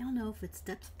 I don't know if it's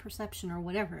depth perception or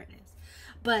whatever it is,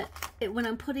 but when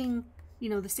I'm putting, you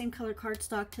know, the same color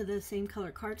cardstock to the same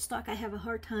color cardstock, I have a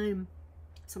hard time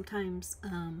sometimes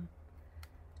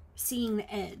seeing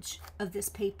the edge of this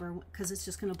paper because it's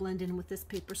just going to blend in with this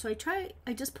paper. So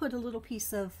I just put a little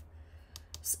piece of,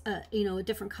 you know, a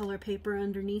different color paper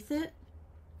underneath it.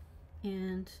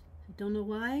 And I don't know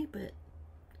why, but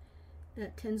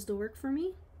that tends to work for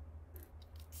me.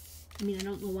 I mean, I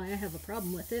don't know why I have a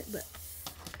problem with it, but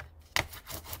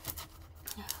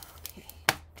okay.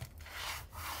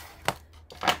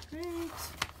 Right.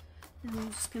 And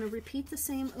I'm just going to repeat the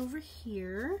same over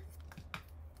here.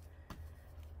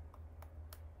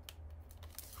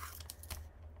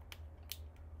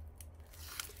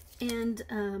 And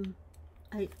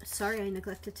sorry, I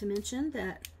neglected to mention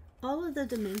that all of the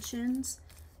dimensions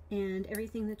and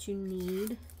everything that you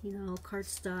need, you know,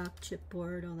 cardstock,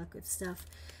 chipboard, all that good stuff,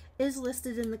 is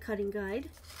listed in the cutting guide.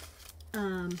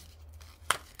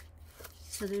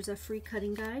 So there's a free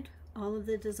cutting guide. All of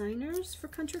the designers for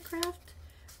Country Craft,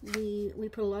 we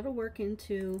put a lot of work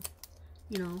into,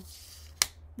 you know,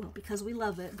 well, because we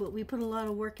love it, but we put a lot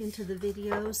of work into the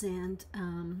videos, and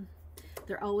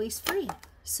they're always free.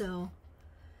 So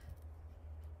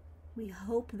we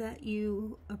hope that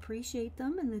you appreciate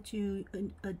them and that you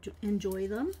enjoy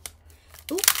them.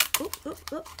 Oh, oh, oh,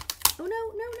 oh. Oh, no,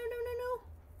 no, no, no, no, no.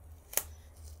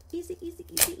 Easy, easy,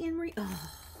 easy, Anne-Marie.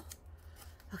 Oh,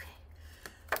 okay.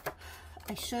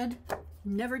 I should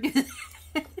never do that.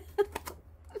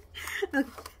 Okay.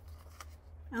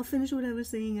 I'll finish what I was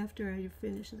saying after I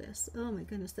finish this. Oh my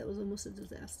goodness, that was almost a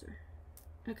disaster.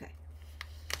 Okay.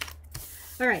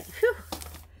 All right. Whew.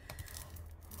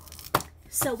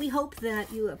 So we hope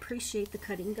that you appreciate the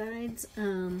cutting guides.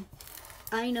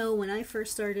 I know when I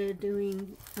first started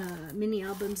doing mini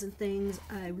albums and things,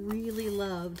 I really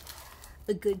loved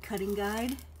a good cutting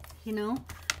guide, you know.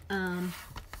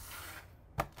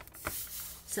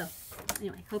 So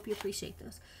anyway, hope you appreciate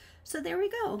those. So there we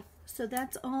go. So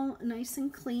that's all nice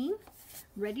and clean,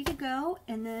 ready to go.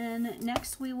 And then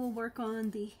next we will work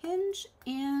on the hinge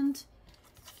and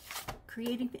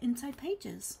creating the inside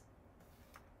pages.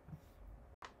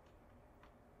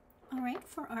 All right,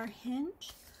 for our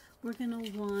hinge, we're going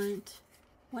to want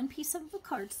 1 piece of the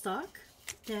cardstock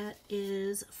that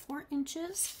is 4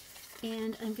 inches,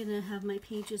 and I'm going to have my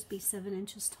pages be 7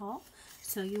 inches tall.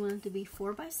 So you want it to be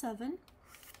 4 by 7.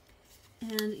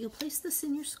 And you'll place this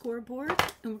in your scoreboard,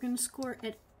 and we're going to score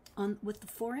it with the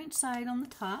 4-inch side on the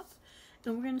top,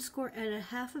 and we're going to score at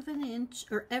 1/2 of an inch,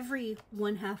 or every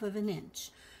 1/2 of an inch.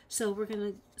 So we're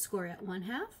going to score at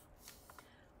 1/2,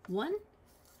 1,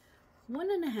 1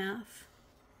 1/2,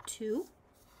 2,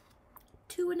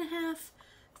 2 1/2,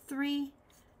 3,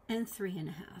 and 3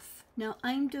 1/2. Now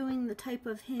I'm doing the type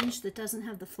of hinge that doesn't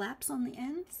have the flaps on the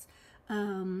ends,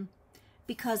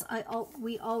 because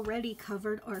we already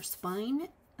covered our spine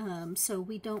so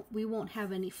we won't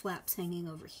have any flaps hanging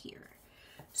over here.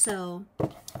 So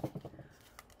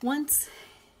once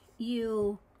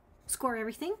you score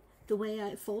everything, the way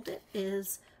I fold it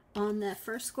is on that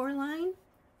first score line,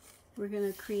 we're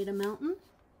going to create a mountain,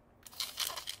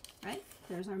 right?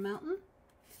 There's our mountain.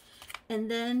 And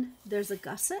then there's a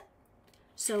gusset.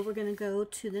 So we're going to go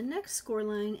to the next score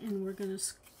line and we're going to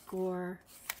score,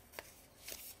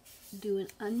 do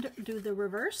the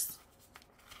reverse.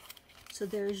 So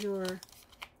there's your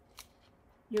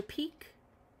peak,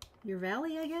 your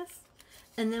valley, I guess.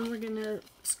 And then we're going to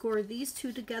score these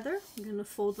two together. We're going to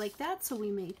fold like that. So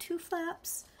we made 2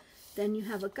 flaps. Then you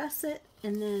have a gusset,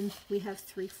 and then we have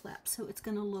 3 flaps. So it's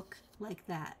going to look like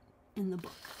that in the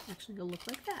book. Actually, it'll look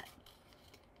like that.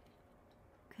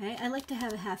 Okay, I like to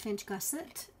have a 1/2 inch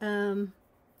gusset,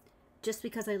 just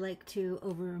because I like to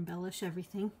over embellish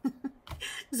everything.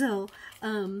 So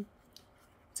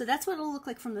that's what it'll look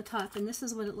like from the top, and this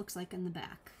is what it looks like in the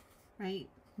back, right?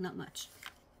 Not much.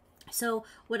 So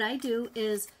what I do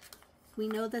is, we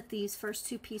know that these first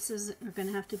 2 pieces are going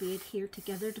to have to be adhered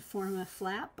together to form a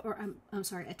flap, or I'm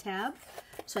sorry, a tab.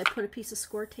 So I put a piece of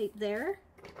score tape there.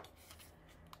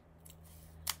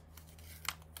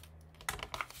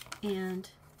 And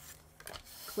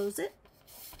close it.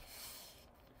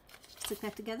 Stick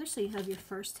that together so you have your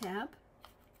first tab.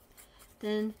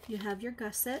 Then you have your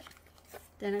gusset.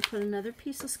 Then I put another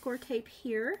piece of score tape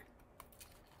here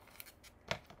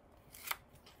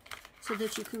so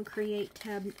that you can create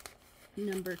tab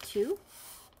number 2.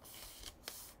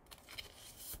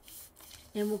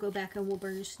 And we'll go back and we'll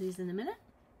burnish these in a minute.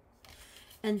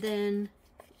 And then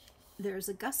there's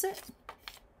a gusset.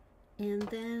 And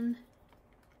then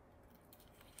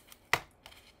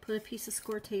put a piece of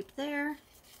score tape there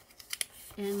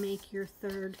and make your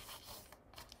 3rd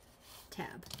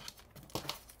tab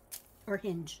or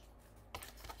hinge.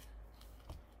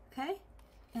 Okay,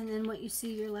 and then what you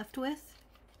see you're left with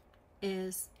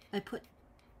is I put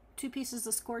 2 pieces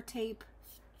of score tape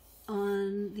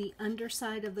on the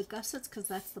underside of the gussets because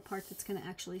that's the part that's going to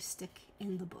actually stick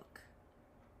in the book.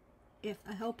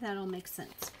 I hope that'll make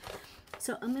sense.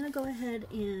 So I'm going to go ahead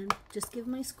and just give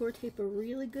my score tape a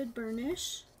really good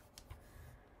burnish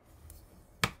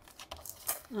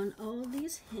on all of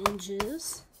these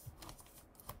hinges.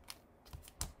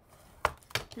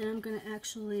 Then I'm going to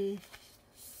actually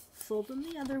fold them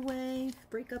the other way,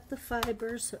 break up the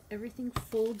fibers so everything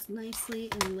folds nicely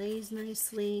and lays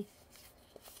nicely.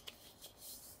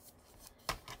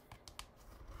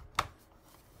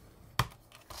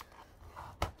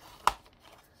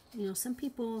 You know, some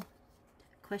people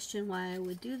question why I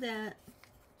would do that,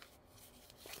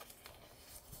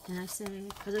 and I say,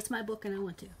 because it's my book and I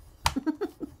want to.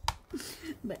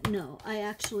 But no,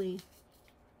 I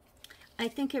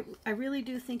really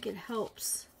do think it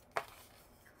helps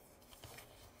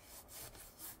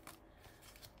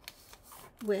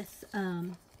with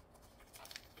the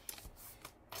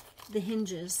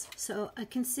hinges. So I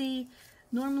can see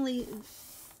normally,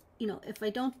 you know, if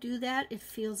I don't do that, it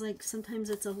feels like sometimes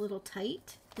it's a little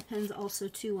tight. Depends also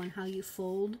too on how you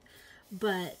fold,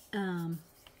 but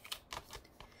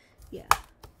yeah,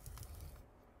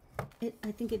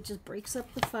 I think it just breaks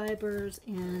up the fibers,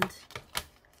 and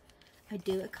I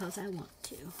do it because I want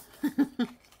to.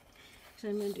 So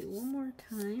I'm going to do one more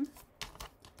time.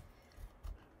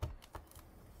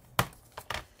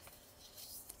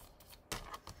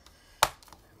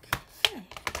 Okay,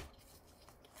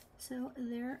 so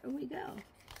there we go.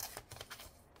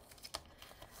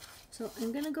 So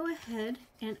I'm going to go ahead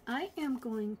and I am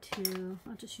going to,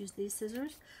 I'll just use these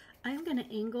scissors. I am going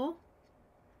to angle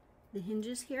the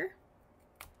hinges here,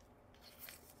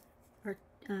 or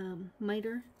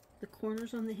miter the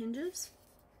corners on the hinges.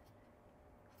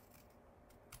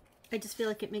 I just feel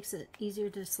like it makes it easier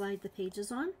to slide the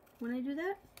pages on when I do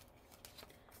that.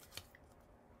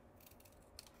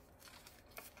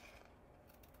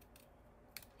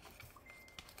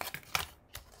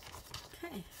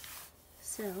 Okay,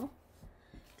 so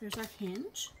there's our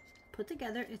hinge put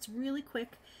together. It's really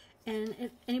quick, and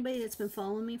if anybody that's been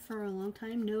following me for a long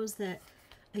time knows that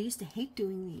I used to hate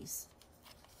doing these.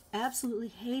 Absolutely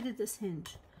hated this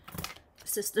hinge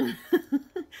system.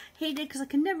 Hated because I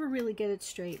could never really get it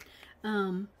straight.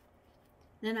 Then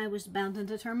I was bound and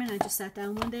determined. I just sat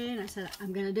down one day and I said,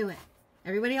 I'm gonna do it.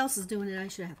 Everybody else is doing it, I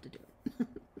should have to do it.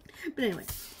 But anyway,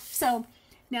 so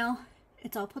now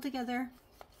it's all put together.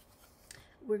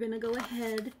 We're gonna go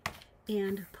ahead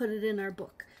and put it in our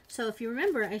book. So if you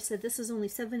remember, I said this is only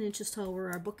 7 inches tall, where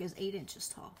our book is 8 inches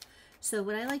tall. So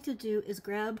what I like to do is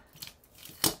grab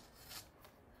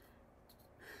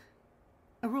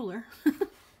a ruler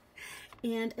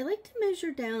And I like to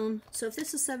measure down. So if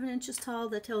this is 7 inches tall,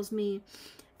 that tells me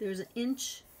there's an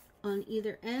inch on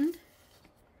either end,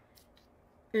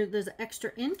 or there's an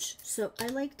extra inch. So I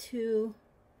like to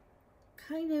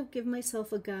kind of give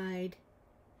myself a guide.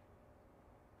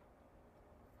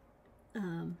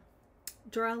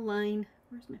 Draw a line.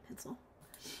 Where's my pencil?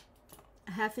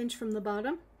 A 1/2 inch from the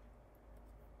bottom.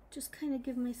 Just kind of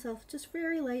give myself, just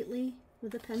very lightly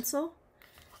with a pencil.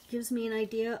 Gives me an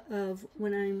idea of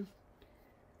when I'm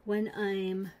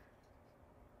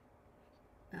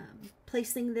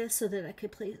placing this, so that I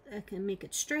can make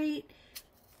it straight.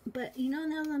 But you know,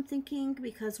 now that I'm thinking,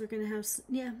 because we're gonna have,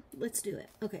 yeah, let's do it.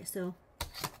 Okay, so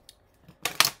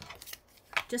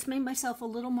just made myself a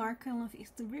little mark. I don't know if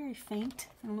it's very faint.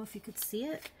 I don't know if you could see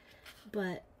it,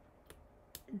 but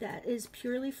that is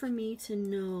purely for me to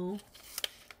know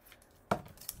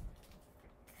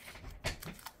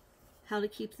how to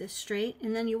keep this straight.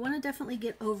 And then you want to definitely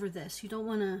get over this. You don't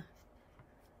want to,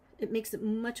 it makes it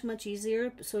much, much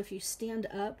easier. So if you stand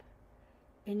up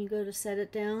and you go to set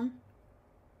it down,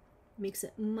 it makes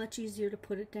it much easier to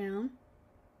put it down.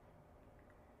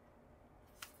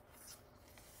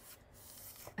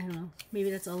 I don't know,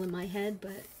 maybe that's all in my head,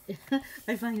 but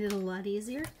I find it a lot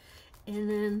easier. And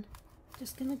then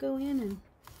just gonna go in and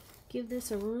give this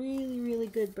a really, really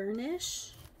good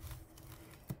burnish.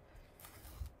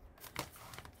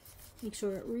 Make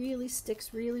sure it really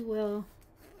sticks really well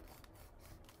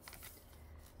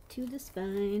to the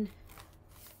spine.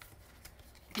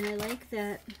 And I like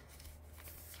that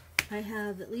I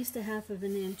have at least a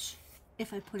 1/2 inch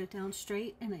if I put it down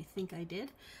straight, and I think I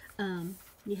did.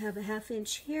 You have a 1/2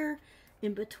 inch here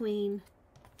in between.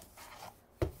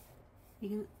 You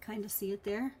can kind of see it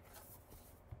there.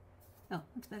 Oh,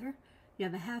 that's better. You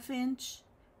have a 1/2 inch,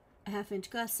 a 1/2 inch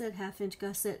gusset, 1/2 inch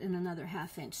gusset, and another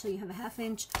 1/2 inch. So you have a 1/2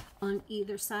 inch on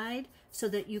either side, so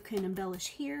that you can embellish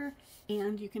here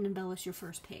and you can embellish your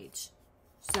first page.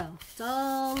 So it's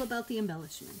all about the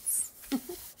embellishments.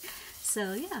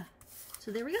 So yeah, so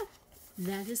there we go.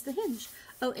 That is the hinge.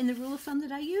 Oh, and the rule of thumb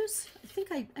that I use, I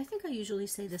think I usually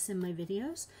say this in my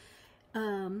videos.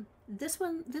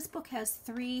 This book has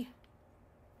 3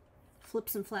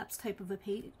 flips and flaps type of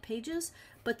pages,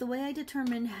 but the way I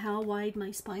determine how wide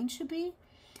my spine should be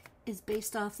is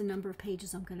based off the number of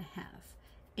pages I'm going to have.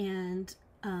 And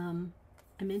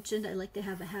I mentioned I like to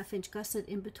have a 1/2 inch gusset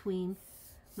in between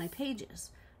my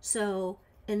pages. So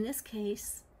in this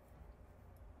case,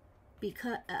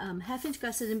 because 1/2 inch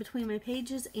gusset in between my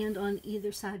pages and on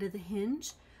either side of the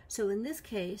hinge. So in this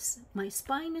case, my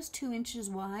spine is 2 inches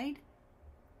wide,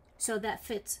 so that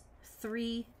fits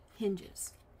 3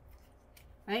 hinges.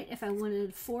 Right? If I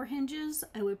wanted 4 hinges,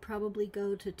 I would probably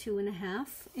go to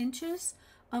 2.5 inches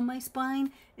on my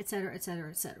spine, etc., etc.,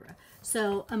 etc.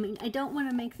 So, I mean, I don't want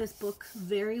to make this book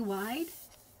very wide.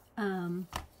 You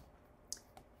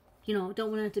know,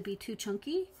 don't want it to be too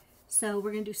chunky. So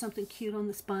we're going to do something cute on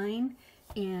the spine.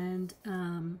 And,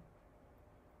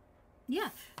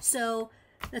 yeah. So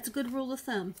that's a good rule of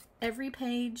thumb. Every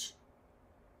page,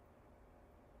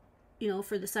 you know,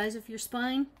 for the size of your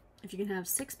spine, if you can have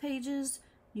 6 pages,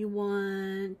 you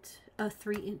want a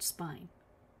 3-inch spine.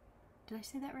 Did I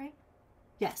say that right?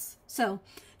 Yes. So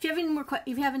if you have any more,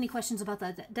 if you have any questions about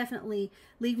that, definitely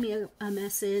leave me a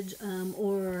message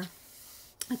or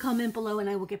a comment below, and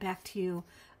I will get back to you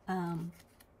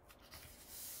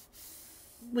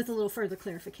with a little further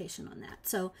clarification on that.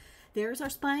 So there's our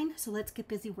spine. So let's get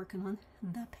busy working on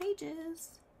the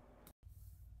pages.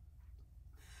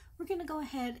 We're going to go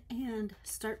ahead and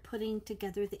start putting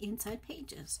together the inside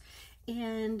pages.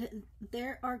 And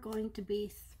there are going to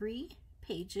be 3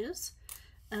 pages.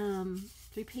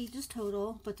 3 pages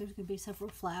total, but there's going to be several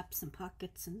flaps and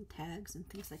pockets and tags and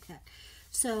things like that.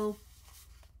 So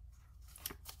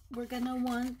you're going to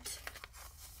want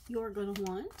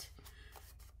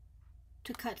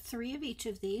to cut 3 of each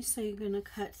of these. So you're going to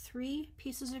cut 3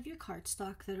 pieces of your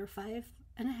cardstock that are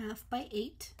 5.5 by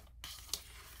 8.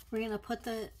 We're going to put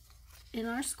in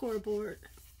our scoreboard,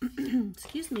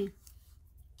 excuse me,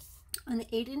 on the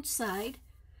 8-inch side,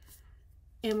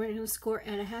 and we're going to score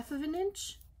at a 1/2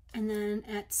 inch and then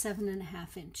at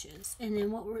 7.5 inches. And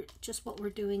then what we're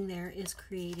doing there is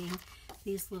creating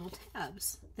these little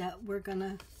tabs that are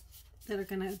gonna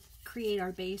create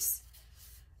our base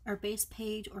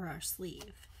page or our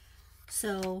sleeve.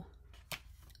 So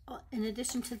in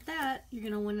addition to that, you're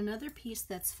going to want another piece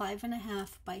that's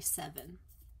 5.5 by 7.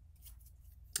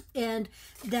 And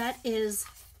that is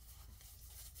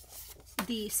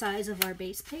the size of our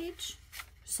base page.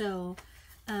 So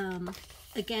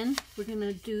again, we're going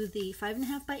to do the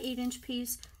 5.5 by 8 inch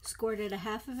piece, scored at a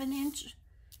 1/2 inch,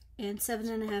 and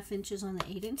 7.5 inches on the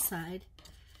 8-inch side.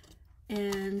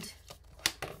 And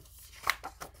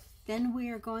then we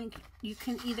are going, you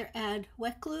can either add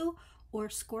wet glue or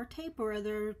Scor tape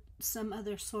or some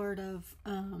other sort of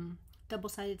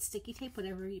double-sided sticky tape,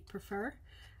 whatever you prefer.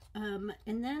 And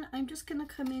then I'm just going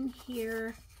to come in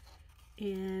here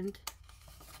and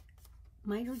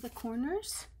miter the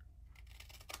corners.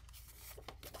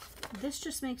 This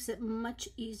just makes it much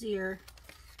easier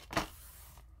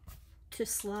to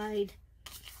slide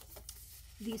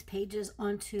these pages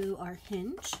onto our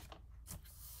hinge.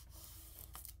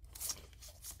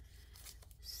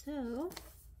 So,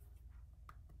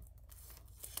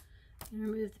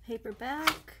 remove the paper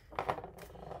back,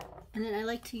 and then I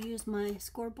like to use my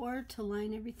scoreboard to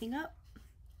line everything up,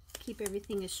 keep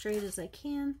everything as straight as I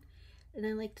can, and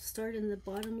I like to start in the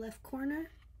bottom left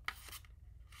corner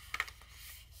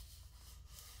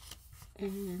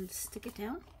and stick it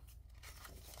down.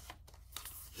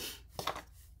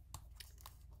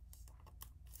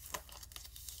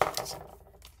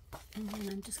 And then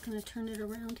I'm just going to turn it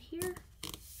around here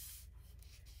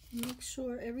and make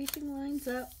sure everything lines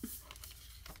up.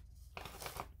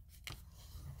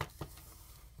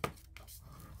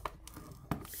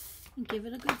 And give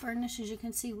it a good varnish. As you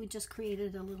can see, we just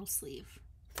created a little sleeve.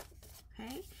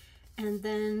 Okay, and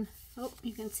then, oh,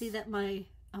 you can see that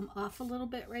I'm off a little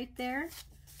bit right there.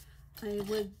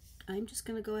 I'm just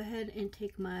going to go ahead and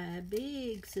take my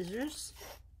big scissors,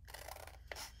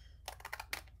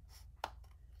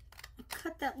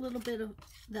 cut that little bit of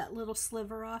that little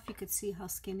sliver off. You could see how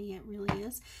skinny it really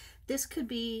is. This could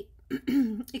be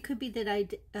it could be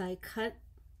that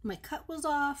my cut was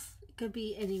off. It could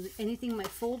be anything, my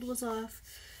fold was off.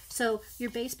 So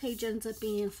your base page ends up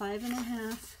being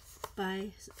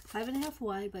 5.5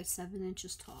 wide by 7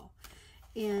 inches tall.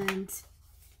 And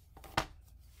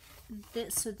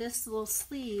this little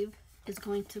sleeve is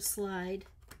going to slide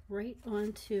right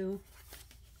onto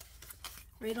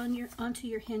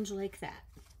your hinge like that.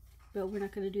 But we're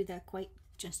not going to do that quite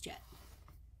just yet.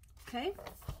 Okay?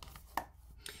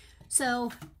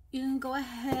 So you can go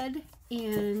ahead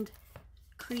and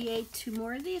create 2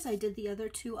 more of these. I did the other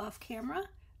 2 off camera.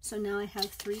 So now I have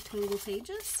 3 total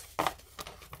pages.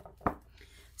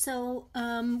 So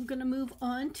I'm going to move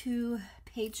on to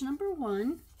page number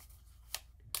 1.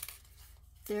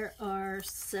 There are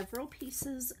several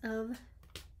pieces of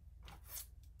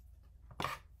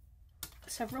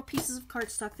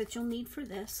cardstock that you'll need for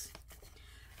this.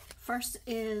 First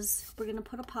is we're going to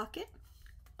put a pocket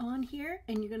on here,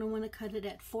 and you're going to want to cut it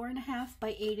at 4.5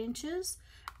 by 8 inches,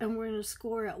 and we're going to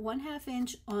score at 1/2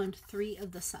 inch on 3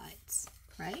 of the sides.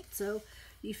 Right? So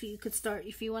if you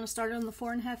want to start on the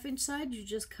 4.5 inch side, you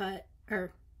just cut,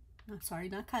 or sorry,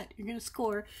 not cut. You're going to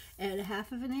score at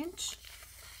 1/2 inch.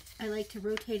 I like to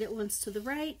rotate it once to the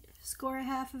right, score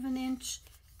 1/2 inch,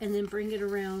 and then bring it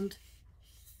around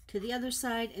to the other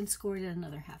side and score it at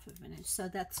another 1/2 inch. So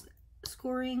that's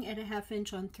scoring at 1/2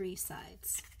 inch on 3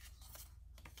 sides.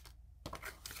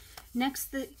 Next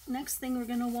thing we're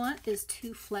going to want is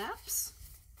 2 flaps.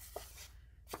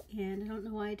 And I don't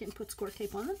know why I didn't put Scor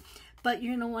tape on them, but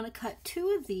you're going to want to cut 2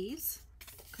 of these,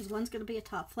 because one's going to be a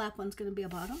top flap, one's going to be a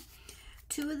bottom.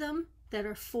 2 of them that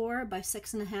are 4 by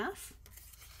 6.5.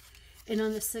 And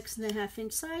on the 6.5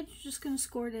 inch side, you're just going to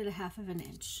score it at 1/2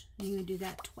 inch. And you're going to do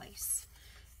that twice.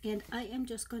 And I am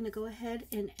just going to go ahead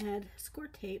and add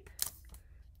Scor tape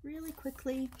really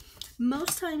quickly.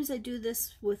 Most times I do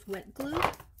this with wet glue,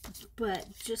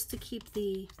 but just to keep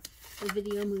the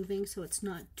video moving so it's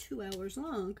not 2 hours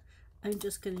long, I'm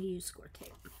just going to use Scor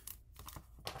tape.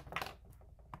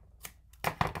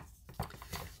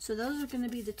 So those are going to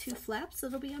be the 2 flaps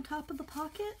that'll be on top of the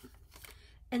pocket.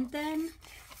 And then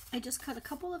I just cut a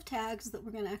couple of tags that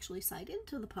we're going to actually side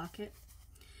into the pocket.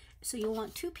 So you'll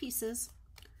want 2 pieces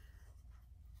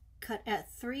cut at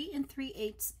 3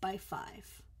 3/8 by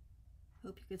 5.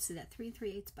 Hope you can see that, 3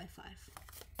 3/8 by 5.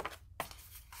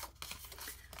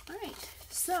 All right,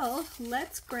 so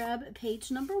let's grab page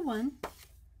number 1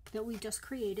 that we just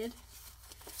created.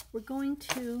 We're going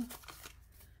to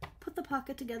put the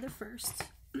pocket together first.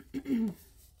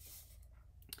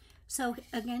 So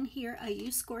again, here I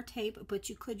use Scor tape, but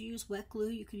you could use wet glue.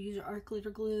 You could use your arc glitter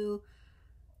glue,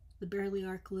 the Barely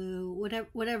Arc glue,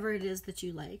 whatever it is that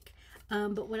you like.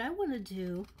 But what I want to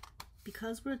do,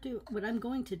 because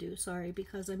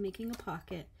I'm making a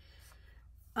pocket,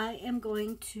 I am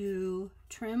going to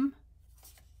trim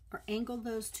or angle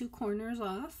those 2 corners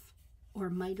off, or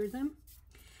miter them.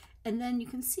 And then you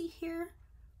can see here,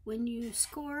 when you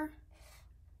score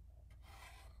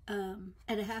at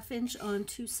 1/2 inch on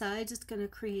 2 sides, it's going to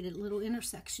create a little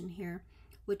intersection here,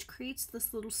 which creates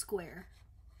this little square.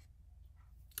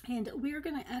 And we're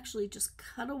going to actually just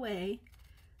cut away.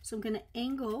 So I'm going to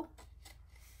angle.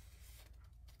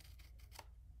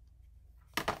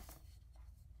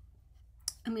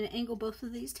 I'm going to angle both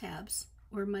of these tabs,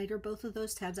 or miter both of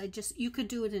those tabs. You could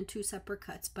do it in 2 separate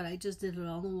cuts, but I just did it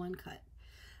all in one cut.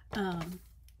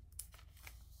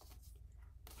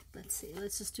 Let's see,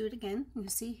 let's just do it again. You can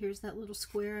see here's that little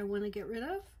square I want to get rid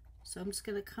of. So I'm just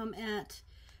going to come at,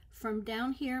 from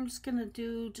down here, I'm just going to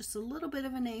do just a little bit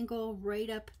of an angle right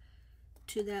up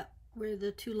to that where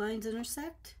the 2 lines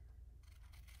intersect.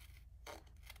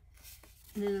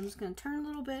 And then I'm just going to turn a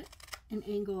little bit and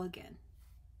angle again.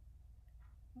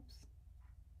 Oops.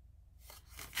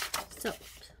 So,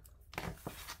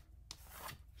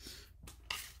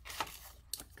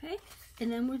 okay,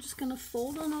 and then we're just going to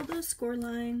fold on all those score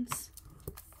lines,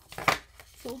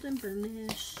 fold and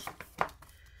burnish.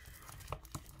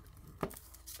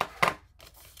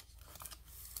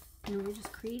 And we're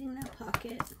just creating that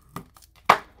pocket.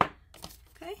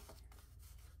 Okay.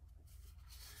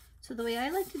 So the way I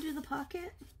like to do the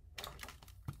pocket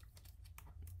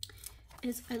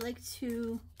is I like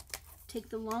to take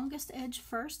the longest edge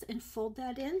first and fold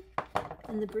that in,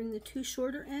 and then bring the 2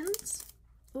 shorter ends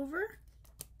over.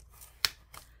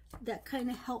 That kind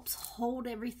of helps hold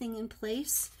everything in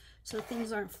place so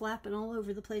things aren't flapping all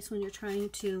over the place when you're trying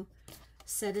to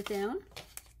set it down.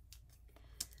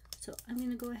 So I'm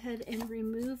going to go ahead and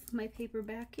remove my paper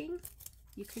backing.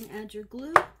 You can add your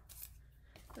glue,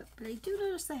 but I do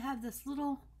notice I have this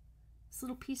little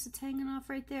piece that's hanging off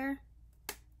right there.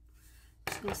 I'm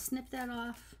just going to snip that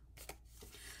off.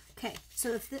 Okay,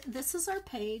 so if this is our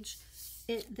page,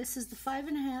 this is the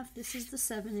 5.5, this is the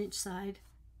 7-inch side.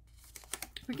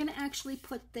 We're going to actually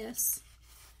put this.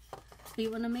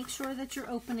 You want to make sure that you're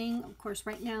opening. Of course,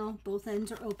 right now both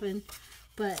ends are open,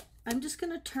 but I'm just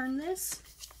going to turn this,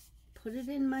 put it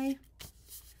in my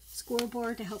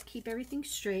scoreboard to help keep everything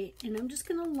straight, and I'm just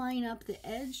going to line up the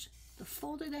edge, the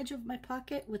folded edge of my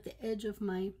pocket with the edge of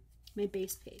my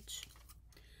base page.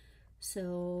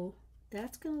 So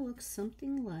that's going to look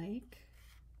something like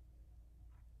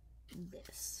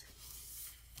this.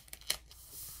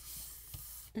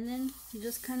 And then you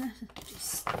just kind of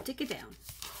just stick it down.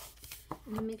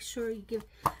 And then make sure you give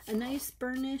a nice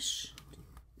burnish,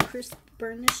 crisp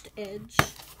burnished edge.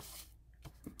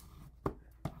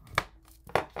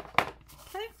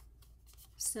 Okay.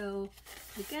 So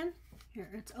again, here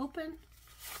it's open,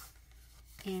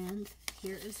 and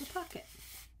here is the pocket.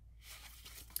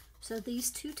 So these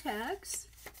 2 tags,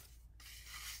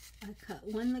 I cut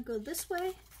one to go this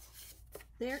way,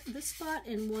 there, this spot,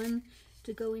 and one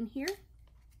to go in here.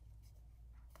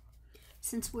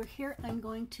 Since we're here, I'm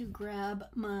going to grab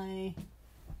my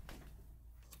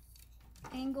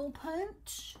angle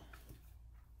punch.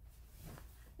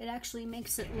 It actually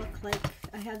makes it look like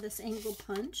I have this angle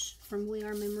punch from We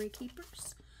Are Memory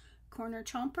Keepers. Corner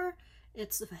chomper.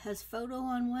 It has photo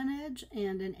on one edge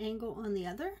and an angle on the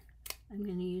other. I'm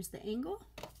going to use the angle.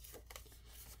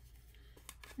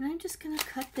 And I'm just going to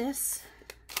cut this.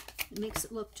 It makes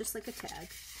it look just like a tag.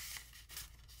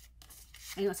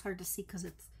 I know it's hard to see because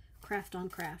it's Kraft on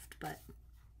Kraft, but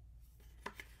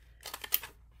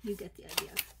you get the idea.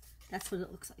 That's what it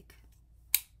looks like.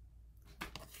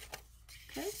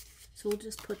 Okay, so we'll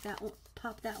just put that one,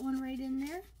 pop that one right in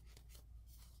there.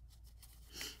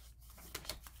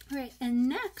 All right, and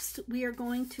next we are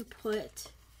going to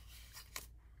put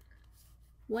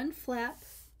one flap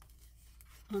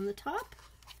on the top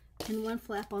and one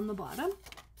flap on the bottom.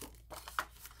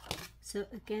 So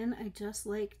again, I just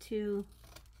like to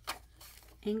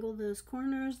angle those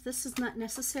corners. This is not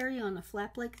necessary on a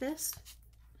flap like this,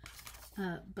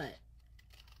 but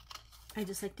I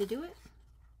just like to do it.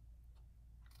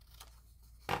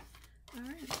 All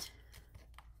right.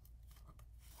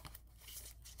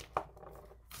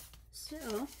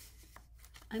 So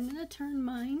I'm going to turn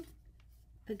mine.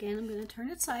 Again, I'm going to turn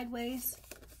it sideways.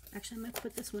 Actually, I'm going to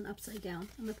put this one upside down.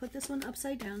 I'm going to put this one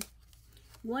upside down.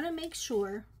 Want to make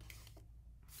sure.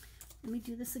 Let me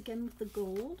do this again with the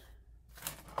gold.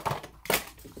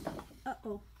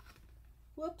 Uh-oh.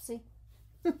 Whoopsie.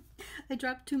 I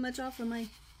dropped too much off of my,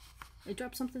 I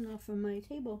dropped something off of my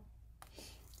table.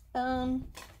 Oh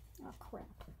crap.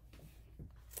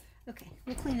 Okay,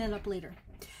 we'll clean that up later.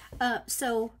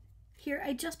 So here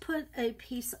I just put a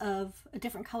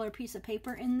different color piece of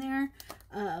paper in there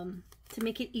to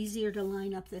make it easier to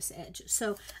line up this edge.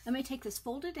 So I'm going to take this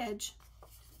folded edge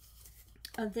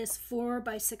of this 4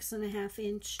 by 6.5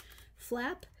 inch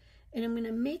flap, and I'm going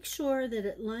to make sure that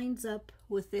it lines up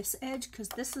with this edge, because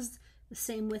this is the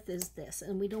same width as this,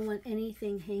 and we don't want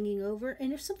anything hanging over.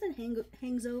 And if something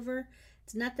hangs over,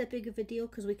 it's not that big of a deal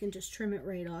because we can just trim it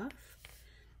right off.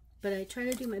 but I try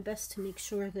to do my best to make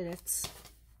sure that it's,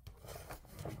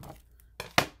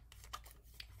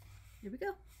 there we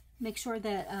go. Make sure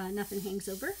that nothing hangs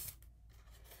over.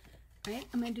 All right,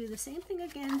 I'm going to do the same thing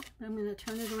again. I'm going to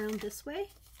turn it around this way.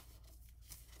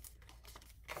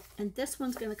 And this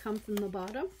one's going to come from the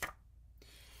bottom.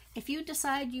 If you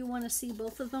decide you want to see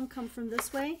both of them come from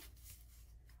this way,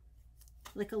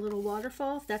 like a little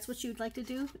waterfall, if that's what you'd like to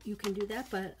do, you can do that.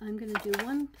 But I'm going to do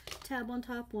one tab on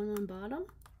top, one on bottom.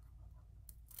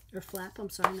 Or flap, I'm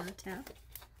sorry, not a tab.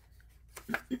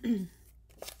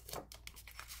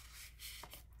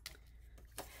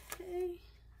 Okay,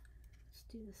 let's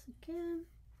do this again.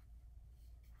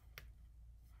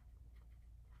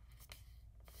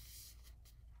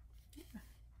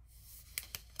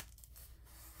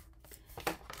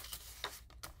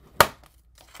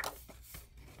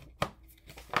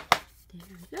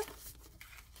 There we go.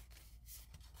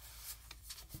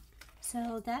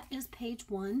 So that is page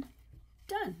 1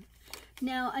 done.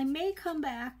 Now I may come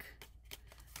back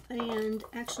and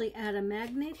actually add a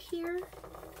magnet here.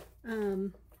 I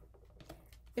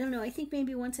don't know, I think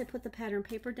maybe once I put the pattern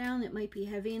paper down it might be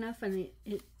heavy enough and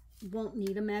it won't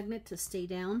need a magnet to stay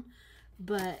down.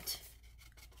 But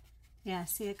yeah,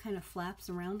 see, it kind of flaps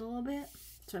around a little bit.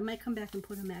 So I might come back and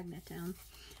put a magnet down.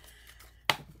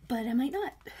 But I might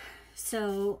not.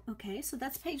 So, okay, so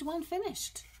that's page 1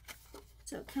 finished.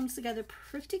 So it comes together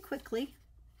pretty quickly.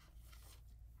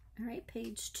 All right,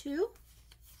 page 2.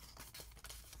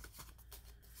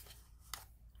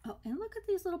 Oh, and look at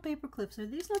these little paper clips. Are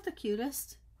these not the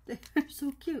cutest? They're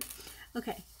so cute.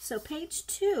 Okay, so page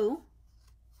 2.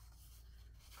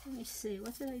 Let me see,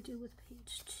 what did I do with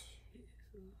page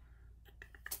 2?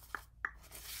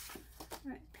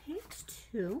 All right, page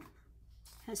 2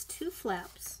 has 2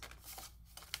 flaps.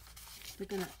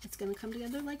 It's gonna come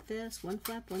together like this, one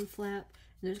flap, and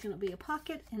there's gonna be a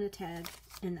pocket and a tag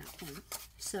in that one.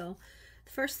 So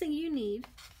the first thing you need,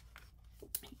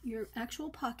 your actual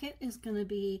pocket is gonna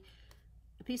be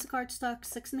a piece of cardstock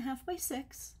 6.5 by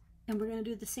 6, and we're gonna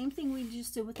do the same thing we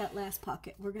just did with that last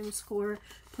pocket. We're gonna score,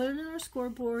 put it in our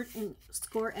scoreboard and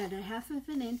score at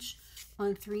 1/2 inch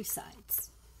on 3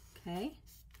 sides. Okay,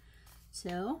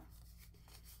 so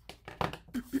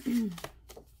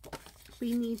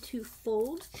we need to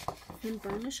fold and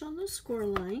burnish on those score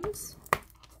lines.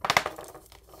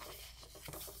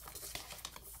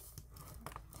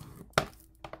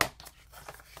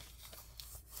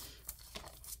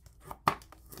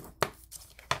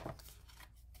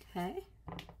 Okay,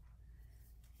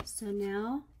 so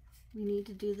now we need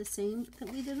to do the same that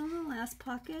we did on the last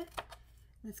pocket.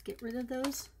 Let's get rid of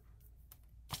those,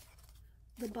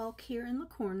 the bulk here in the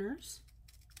corners.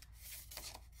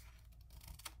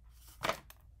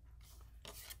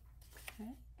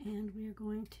 And we are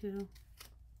going to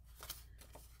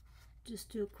just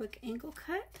do a quick angle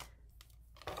cut.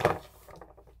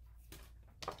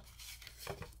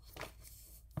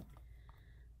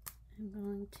 I'm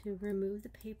going to remove the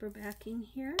paper backing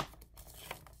here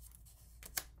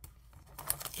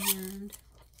and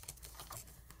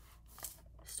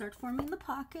start forming the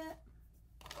pocket.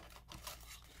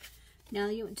 Now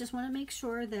you just want to make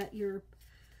sure that your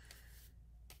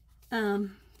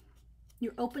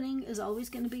opening is always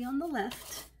going to be on the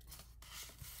left.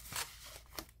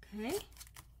 Okay.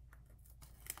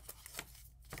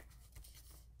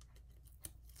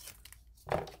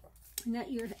 And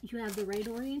that you have the right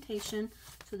orientation.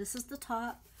 So this is the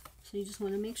top. So you just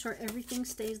want to make sure everything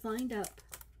stays lined up.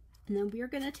 And then we are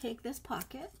going to take this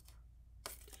pocket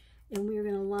and we are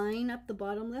going to line up the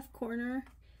bottom left corner.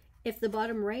 If the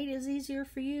bottom right is easier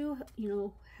for you, you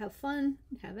know, have fun,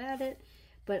 have at it.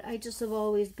 But I just have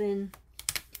always been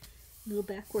a little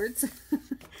backwards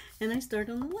and I start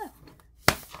on the left.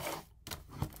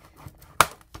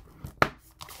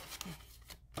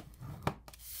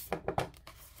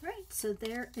 Right, so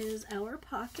there is our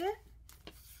pocket.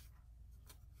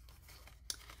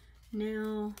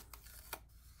 Now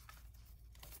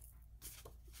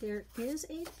there is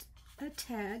a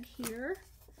tag here,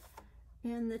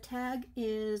 and the tag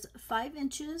is 5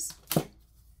 inches.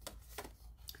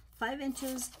 5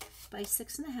 inches by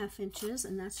 6.5 inches,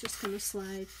 and that's just going to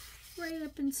slide right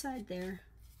up inside there.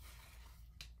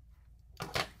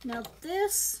 Now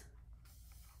this,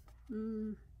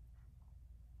 I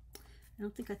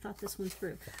don't think I thought this one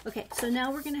through. Okay, so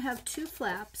now we're going to have 2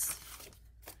 flaps.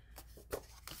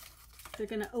 They're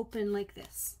going to open like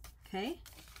this, okay?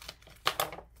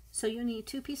 So you need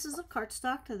 2 pieces of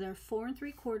cardstock. They're 4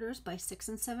 3/4 by 6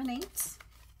 7/8.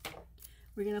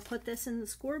 We're going to put this in the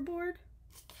scoreboard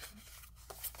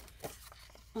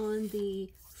on the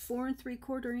 4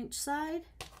 3/4 inch side,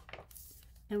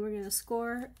 and we're going to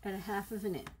score at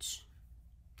 1/2 inch.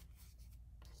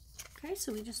 Okay,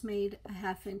 so we just made a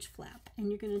 1/2 inch flap, and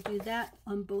you're going to do that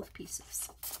on both pieces.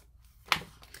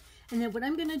 And then what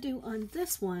I'm going to do on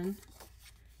this one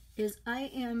is I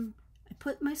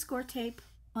put my score tape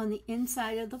on the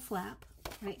inside of the flap,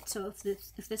 right? So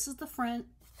if this is the front,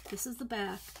 this is the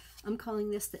back, I'm calling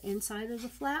this the inside of the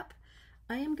flap.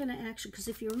 I am going to actually, because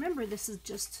if you remember, this is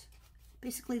just,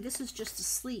 basically this is just a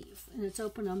sleeve, and it's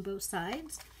open on both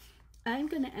sides. I'm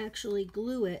going to actually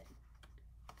glue it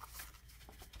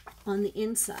on the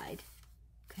inside.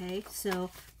 Okay,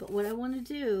 so, but what I want to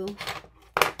do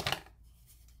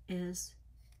is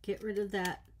get rid of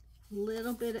that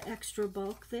little bit of extra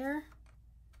bulk there.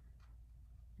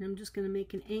 And I'm just going to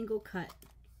make an angle cut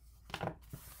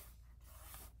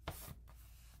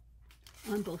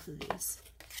on both of these.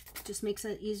 Just makes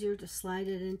it easier to slide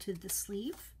it into the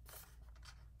sleeve.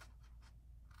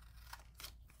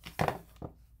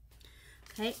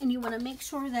 Okay, and you want to make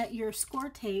sure that your score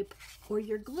tape or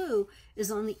your glue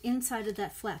is on the inside of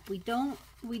that flap. We don't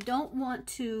want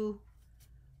to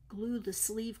glue the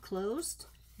sleeve closed,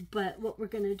 but what we're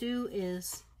going to do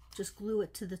is just glue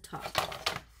it to the top.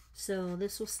 So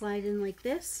this will slide in like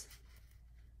this.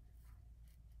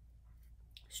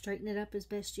 Straighten it up as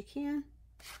best you can.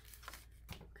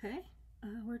 Okay,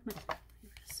 where'd my,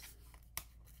 here it is.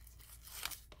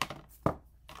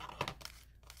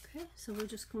 Okay, so we're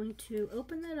just going to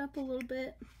open that up a little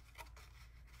bit.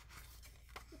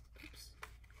 Oops.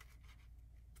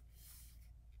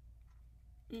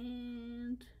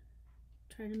 And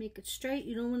try to make it straight.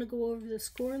 You don't want to go over the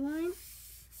score line.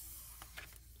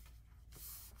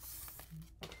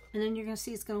 And then you're going to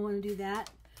see it's going to want to do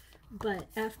that. But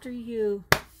after you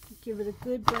give it a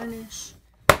good burnish,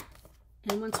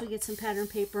 and once we get some pattern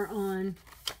paper on,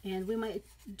 and we might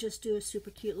just do a super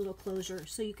cute little closure.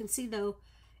 So you can see though,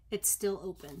 it's still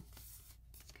open.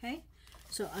 Okay,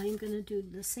 so I'm going to do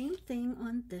the same thing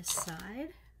on this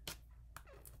side.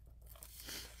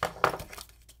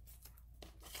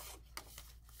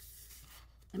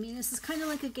 I mean, this is kind of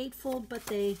like a gatefold, but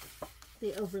they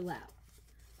overlap.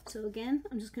 So again,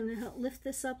 I'm just going to help lift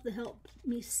this up to help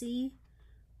me see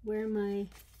where my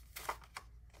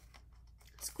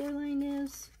score line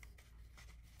is.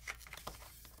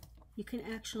 You can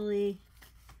actually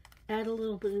add a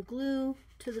little bit of glue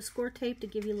to the score tape to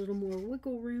give you a little more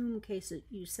wiggle room in case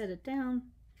you set it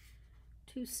down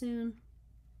too soon.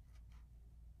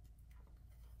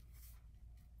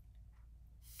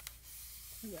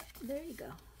 Yeah, there you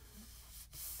go.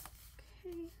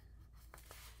 Okay.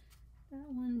 That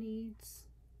one needs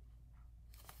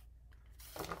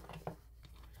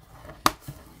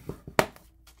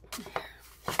there.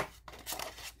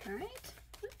 All right.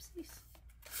 Oopsies.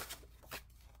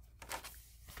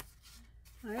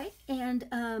 All right,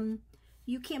 and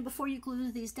you can, before you glue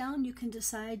these down, you can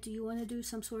decide, do you want to do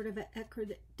some sort of a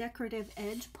decorative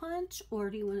edge punch, or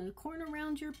do you want to corner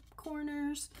around your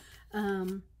corners?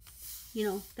 You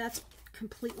know, that's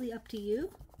completely up to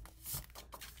you.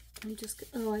 I'm just,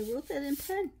 oh, I wrote that in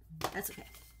pen. That's okay.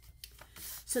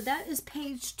 So that is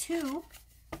page 2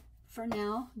 for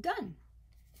now done.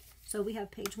 So we have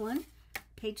page 1,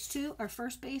 page 2, our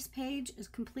first base page is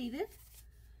completed.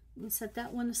 I'm gonna set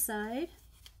that one aside.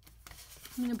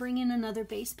 I'm gonna bring in another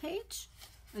base page.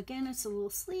 Again, it's a little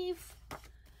sleeve.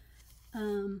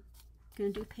 Gonna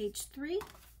do page 3.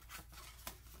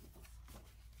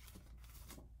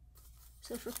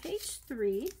 So for page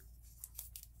 3,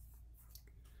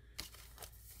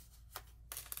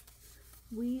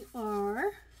 we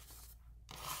are,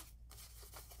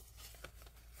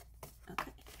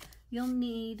 okay, you'll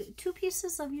need 2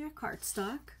 pieces of your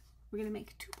cardstock. We're going to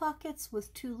make 2 pockets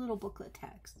with 2 little booklet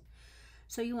tags.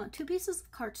 So you want 2 pieces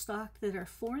of cardstock that are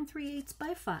 4 3/8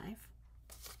 by 5.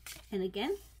 And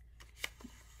again,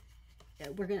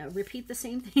 we're going to repeat the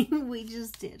same thing we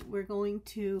just did. We're going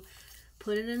to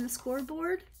put it in the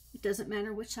scoreboard. It doesn't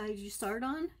matter which side you start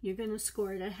on. You're going to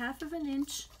score it at 1/2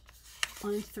 inch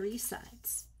on 3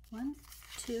 sides. 1,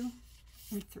 2,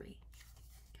 and 3.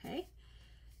 Okay.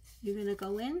 You're going to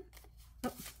go in.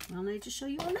 Oh, well, let me just show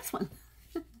you on this one.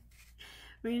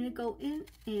 We're going to go in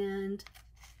and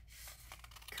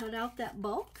cut out that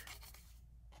bulk.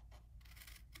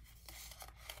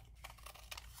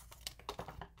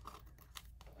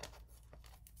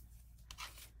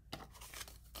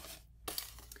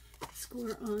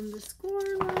 Score on the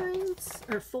score lines,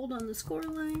 or fold on the score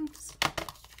lines.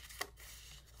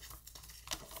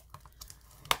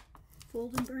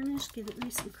 Fold and burnish, get it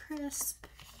nice and crisp.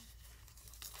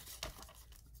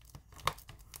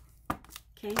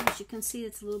 Okay, as you can see,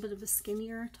 it's a little bit of a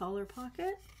skinnier, taller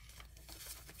pocket.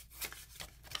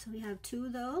 So we have 2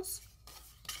 of those.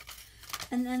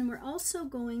 And then we're also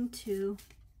going to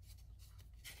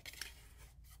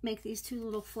make these 2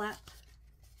 little flap,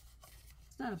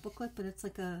 it's not a booklet, but it's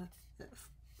like a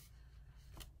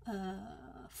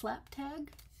flap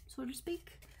tag, so to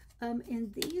speak.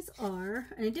 And these are,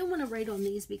 and I didn't want to write on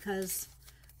these because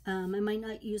I might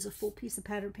not use a full piece of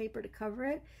pattern paper to cover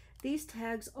it. These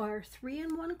tags are 3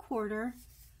 1/4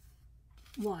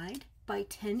 wide by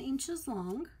 10 inches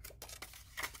long.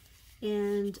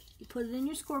 And you put it in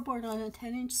your scoreboard on a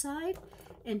 10-inch side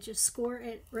and just score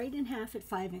it right in half at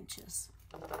 5 inches.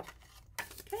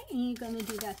 Okay, and you're going to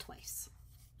do that twice.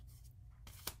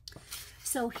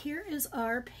 So here is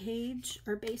our page,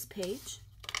 our base page.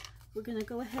 We're going to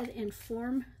go ahead and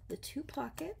form the 2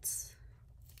 pockets.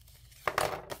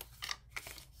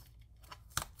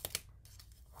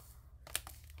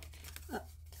 Oh,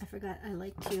 I forgot I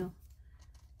like to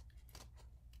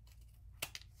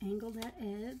angle that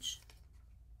edge.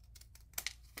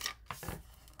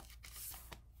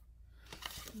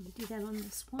 We'll do that on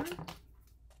this one.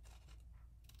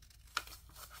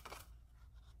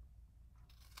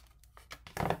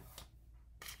 Okay,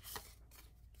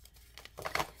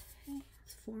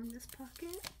 let's form this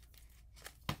pocket.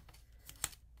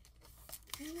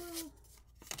 Whoa.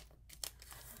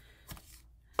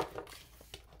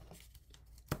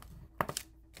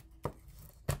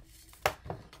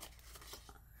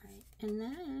 Alright, and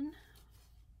then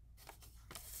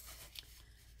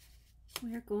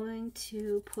we're going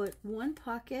to put 1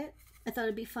 pocket. I thought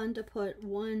it'd be fun to put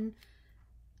one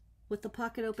with the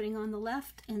pocket opening on the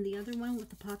left and the other one with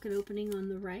the pocket opening on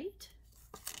the right.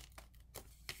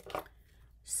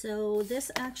 So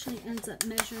this actually ends up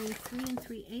measuring 3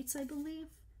 3/8, I believe.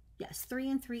 Yes,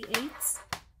 3 3/8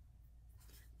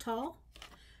 tall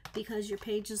because your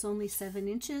page is only 7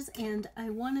 inches, and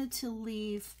I wanted to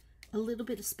leave a little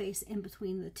bit of space in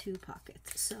between the 2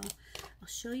 pockets. So I'll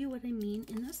show you what I mean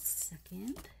in a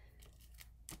second.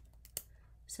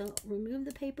 So remove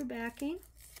the paper backing,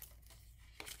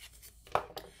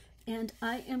 and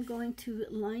I am going to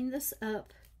line this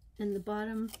up in the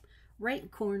bottom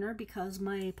right corner because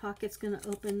my pocket's going to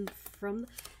open from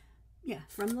the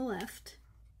left.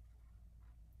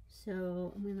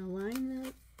 So I'm going to line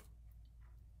that.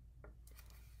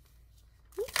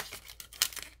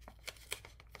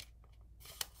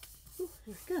 There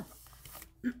we go.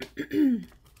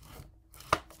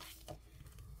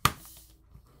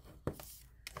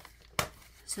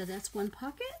 So that's 1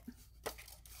 pocket,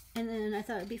 and then I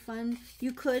thought it'd be fun.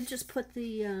 You could just put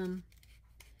the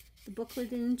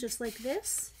booklet in just like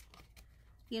this,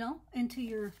 you know, into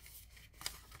your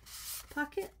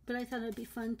pocket. But I thought it'd be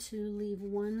fun to leave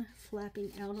 1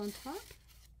 flapping out on top,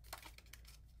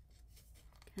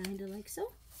 kind of like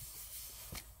so.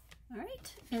 All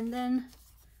right, and then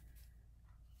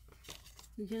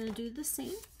we're going to do the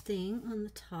same thing on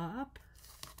the top.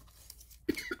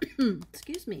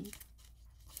 Excuse me.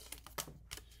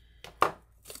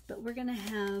 But we're going to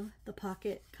have the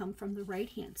pocket come from the right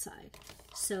hand side.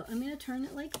 So I'm going to turn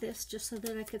it like this just so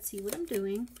that I could see what I'm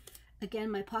doing.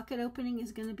 Again, my pocket opening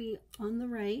is going to be on the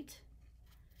right.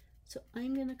 So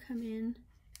I'm going to come in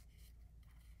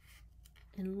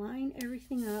and line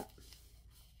everything up.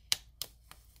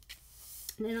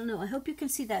 And I don't know, I hope you can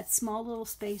see that small little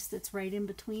space that's right in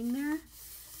between there.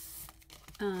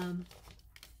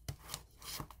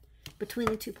 Between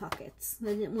the 2 pockets.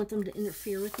 I didn't want them to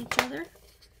interfere with each other.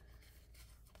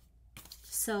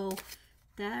 So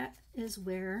that is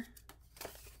where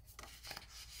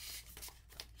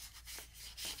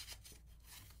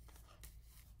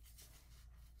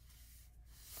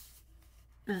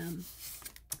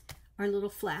our little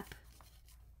flap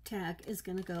tag is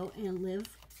going to go and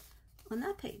live on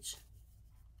that page.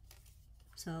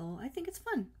 So I think it's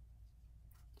fun.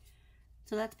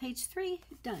 So that's page 3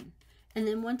 done. And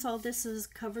then once all this is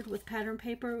covered with pattern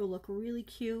paper, it will look really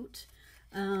cute.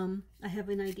 I have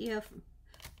an idea.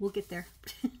 We'll get there.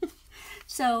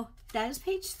 So that is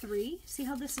page 3. See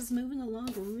how this is moving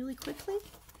along really quickly?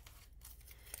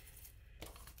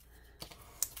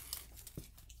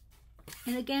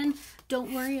 And again,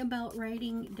 don't worry about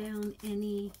writing down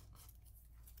any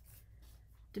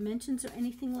dimensions or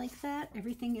anything like that.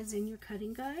 Everything is in your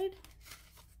cutting guide.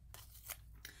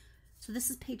 So this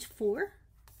is page 4.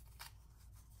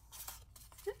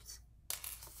 Oops.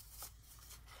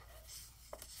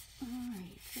 All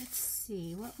right, let's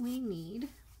see what we need.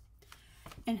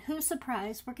 And who's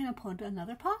surprised, we're going to put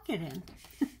another pocket in.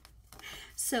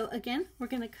 So again, we're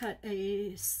going to cut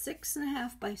a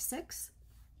 6.5 by 6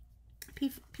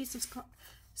 piece of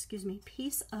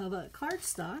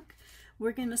cardstock.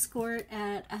 We're going to score it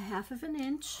at 1/2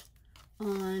 inch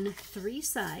on 3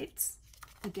 sides.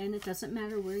 Again, it doesn't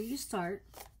matter where you start.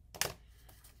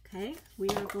 Okay, we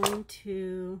are going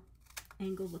to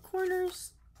angle the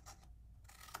corners,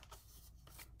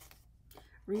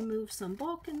 remove some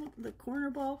bulk in the corner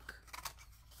bulk.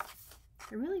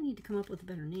 I really need to come up with a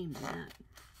better name than that.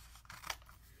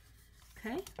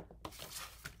 Okay,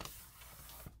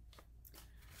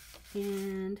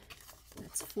 and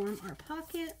let's form our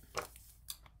pocket.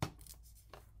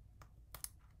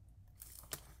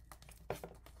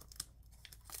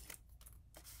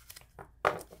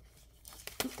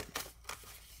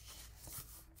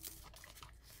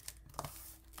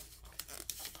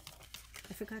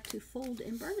 I forgot to fold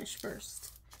and burnish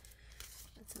first.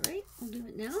 That's all right, I'll do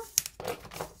it now.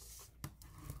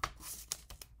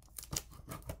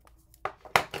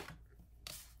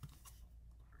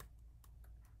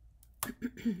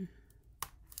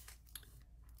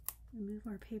 Remove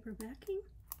our paper backing.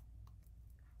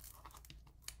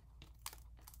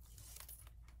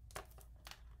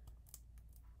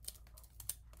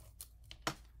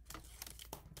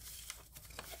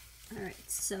 All right,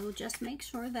 so just make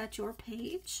sure that your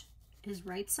page is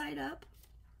right side up.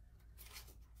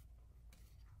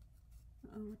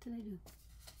 Oh, what did I do?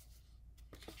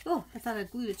 Oh, I thought I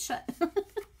glued it shut.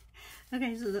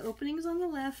 Okay, so the opening's on the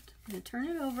left. I'm going to turn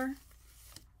it over.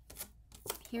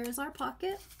 Here is our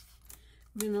pocket.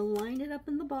 We're going to line it up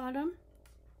in the bottom,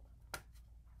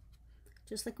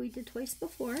 just like we did twice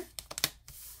before, and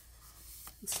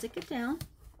stick it down.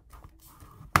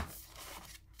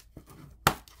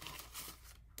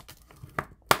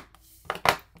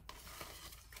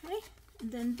 Okay,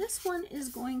 and then this one is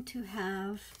going to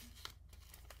have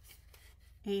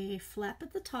a flap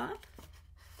at the top.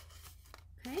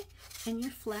 Okay, and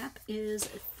your flap is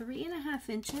 3.5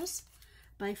 inches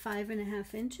by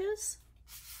 5.5 inches.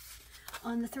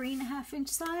 On the 3.5 inch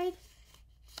side,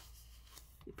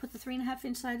 you put the 3.5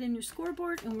 inch side in your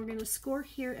scoreboard, and we're going to score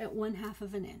here at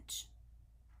 1/2 inch.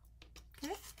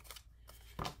 Okay,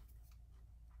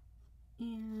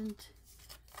 and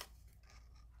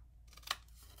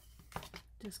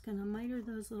just going to miter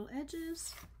those little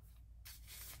edges.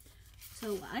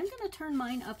 So I'm going to turn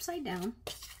mine upside down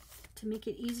to make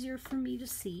it easier for me to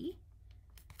see.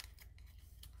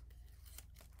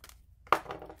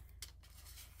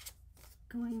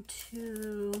 Going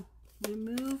to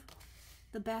remove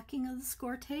the backing of the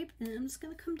score tape, and I'm just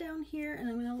going to come down here and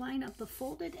I'm going to line up the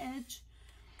folded edge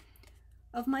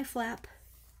of my flap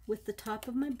with the top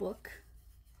of my book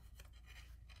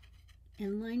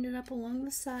and line it up along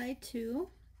the side too,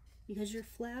 because your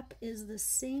flap is the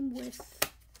same width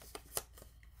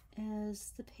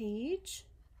as the page.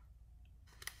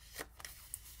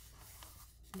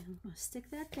 And I'm going to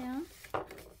stick that down.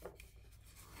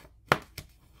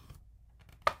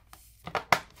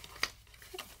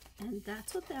 And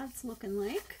that's what that's looking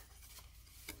like.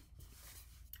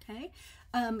 Okay,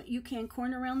 you can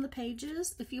corner around the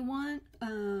pages if you want,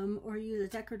 or use a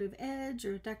decorative edge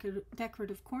or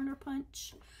decorative corner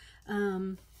punch.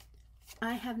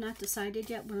 I have not decided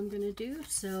yet what I'm going to do,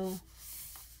 so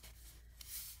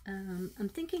I'm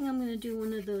thinking I'm going to do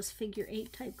one of those figure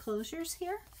 8 type closures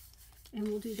here, and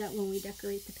we'll do that when we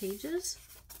decorate the pages.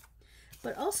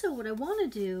 But also what I want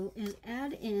to do is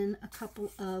add in a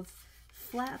couple of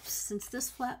flaps. Since this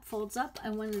flap folds up, I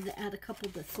wanted to add a couple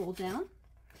that fold down.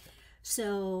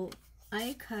 So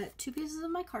I cut 2 pieces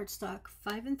of my cardstock,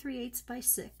 5 3/8 by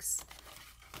 6.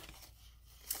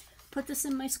 Put this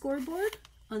in my scoreboard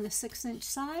on the 6-inch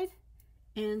side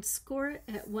and score it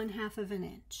at 1/2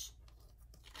 inch.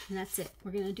 And that's it.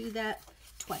 We're going to do that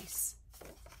twice.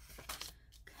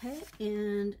 Okay,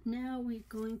 and now we're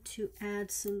going to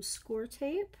add some score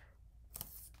tape.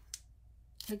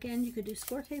 Again, you could do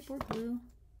score tape or glue.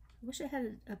 I wish I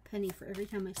had a penny for every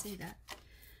time I say that.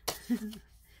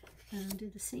 Do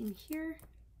the same here.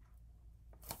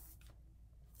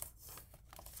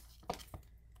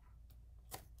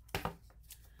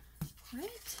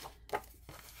 Right.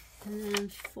 And then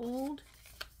fold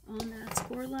on that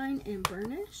score line and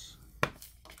burnish.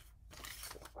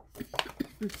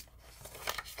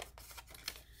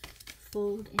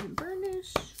 Fold and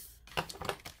burnish.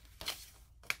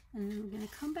 And then we're going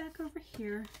to come back over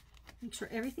here, make sure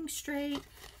everything's straight,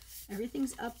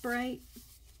 everything's upright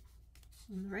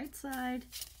on the right side.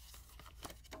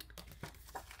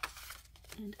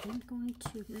 And I'm going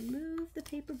to remove the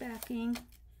paper backing.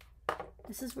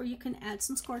 This is where you can add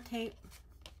some score tape.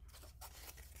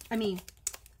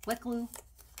 Wet glue.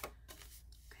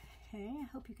 Okay, I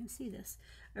hope you can see this.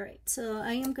 All right, so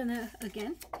I am going to,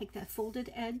 again, take that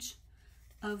folded edge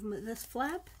of this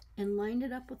flap and line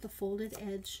it up with the folded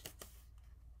edge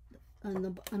on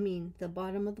the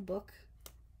bottom of the book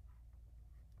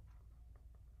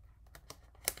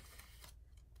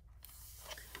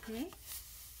Okay,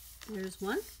 there's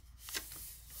one.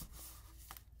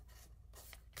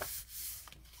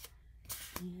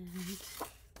 And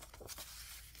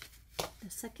the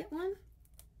second one.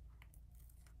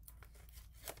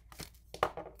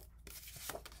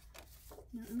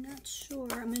 Now, I'm not sure.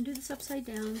 I'm going to do this upside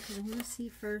down because I want to see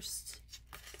first.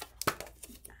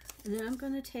 And then I'm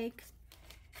going to take,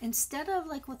 instead of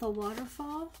like with a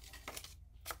waterfall,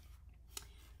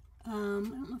 I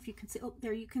don't know if you can see, oh,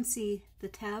 there you can see the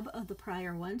tab of the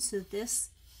prior one. So this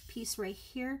piece right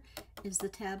here is the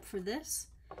tab for this.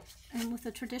 And with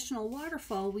a traditional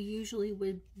waterfall, we usually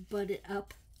would butt it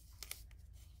up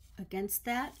against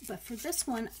that. But for this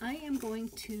one, I am going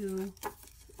to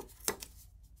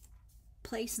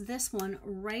place this one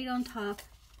right on top,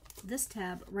 this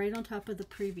tab right on top of the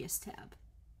previous tab.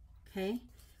 Okay,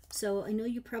 so I know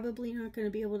you probably aren't going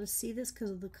to be able to see this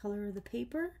because of the color of the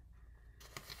paper,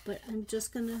 but I'm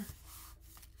just going to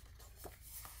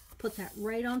put that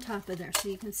right on top of there so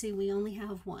you can see we only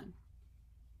have one.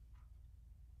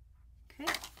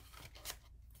 Okay,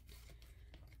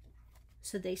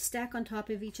 so they stack on top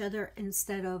of each other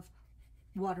instead of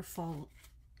waterfalling,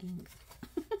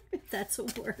 if that's a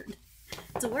word.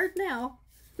 It's a word now.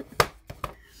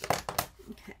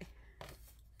 Okay.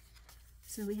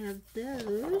 So we have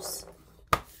those.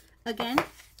 Again,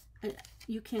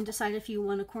 you can decide if you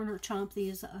want to corner chomp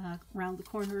these around the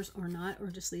corners or not, or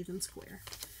just leave them square.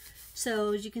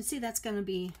 So as you can see, that's going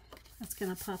to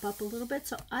pop up a little bit.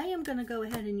 So I am going to go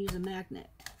ahead and use a magnet.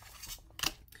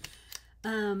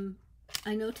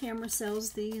 I know Tamra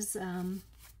sells these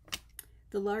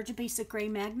the large basic gray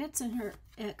magnets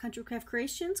at Country Craft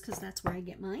Creations, because that's where I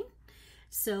get mine.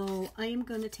 So I am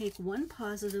going to take one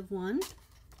positive one,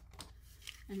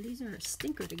 and these are a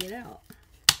stinker to get out.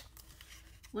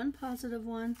 One positive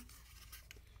one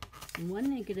and one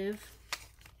negative.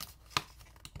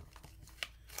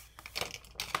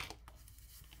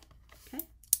 Okay,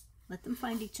 let them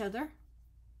find each other.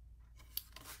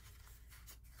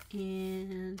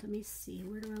 And let me see,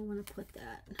 where do I want to put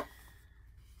that?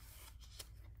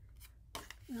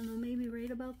 I don't know, maybe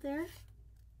right about there.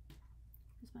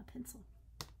 Here's my pencil.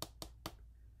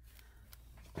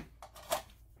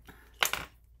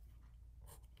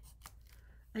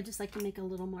 I just like to make a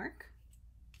little mark.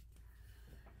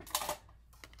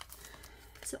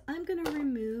 So I'm going to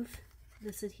remove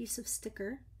this adhesive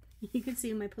sticker. You can see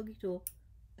in my pokey tool.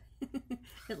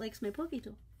 It likes my pokey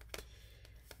tool.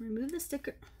 Remove the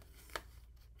sticker.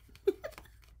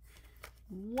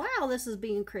 Wow, this is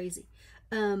being crazy.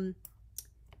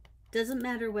 Doesn't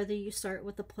matter whether you start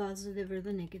with the positive or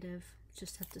the negative.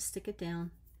 Just have to stick it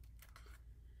down.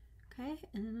 Okay,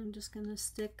 and then I'm just going to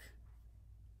stick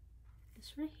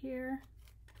this right here.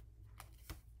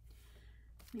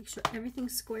 Make sure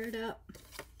everything's squared up.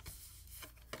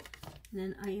 And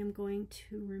then I am going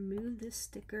to remove this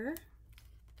sticker.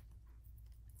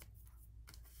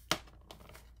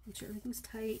 Make sure everything's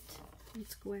tight and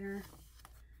square.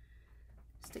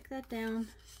 Stick that down.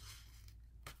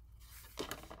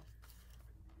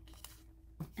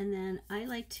 And then I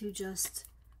like to just,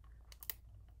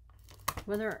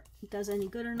 whether it does any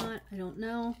good or not, I don't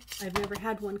know. I've never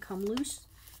had one come loose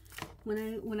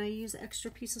when I use an extra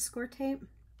piece of Scor tape,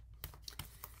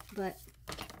 but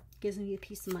it gives me a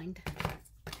peace of mind.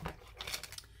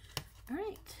 All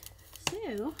right,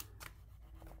 so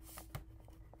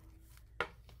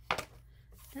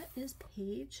that is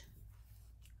page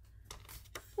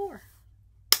 4.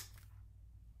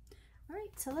 All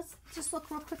right, so let's just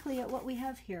look real quickly at what we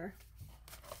have here.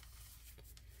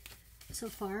 So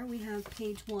far, we have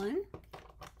page 1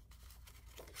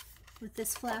 with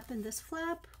this flap and this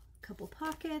flap, a couple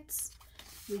pockets.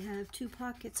 We have 2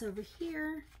 pockets over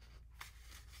here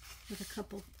with a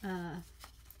couple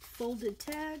folded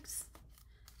tags.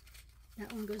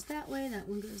 That one goes that way, that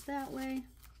one goes that way.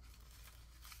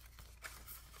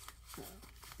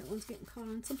 That one's getting caught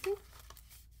on something.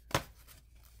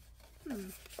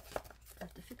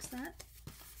 Have to fix that.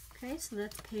 Okay, so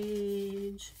that's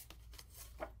page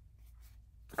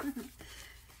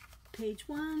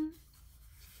 1.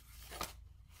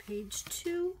 Page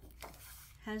 2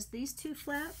 has these 2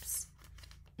 flaps,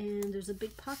 and there's a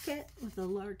big pocket with a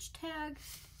large tag.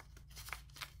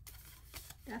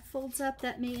 That folds up.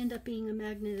 That may end up being a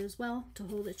magnet as well to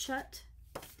hold it shut.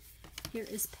 Here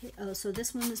is, so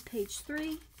this one is page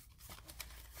 3.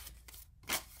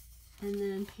 And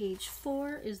then page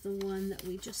 4 is the one that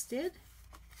we just did.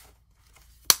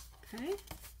 Okay.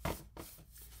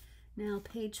 Now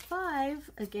page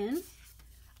 5, again,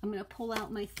 I'm going to pull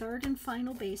out my 3rd and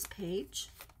final base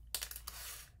page.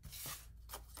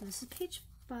 So this is page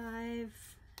 5.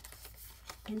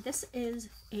 And this is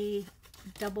a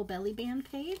double belly band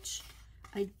page.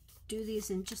 I do these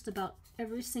in just about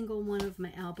every single one of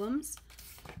my albums.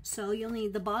 So you'll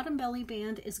need, the bottom belly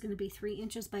band is going to be 3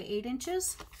 inches by 8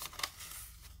 inches.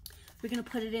 We're going to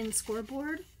put it in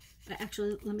scoreboard.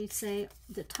 Actually, let me say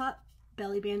the top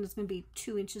belly band is going to be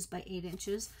 2 inches by 8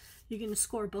 inches. You're going to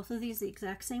score both of these the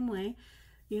exact same way.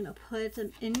 You're going to put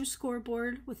them in your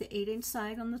scoreboard with the 8-inch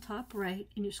side on the top right,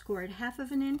 and you score at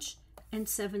 1/2 inch and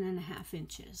 7.5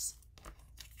 inches.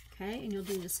 Okay, and you'll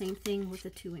do the same thing with the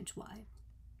 2-inch wide.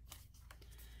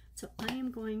 So I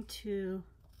am going to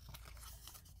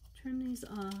turn these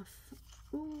off.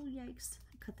 Oh, yikes.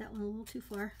 I cut that one a little too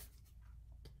far.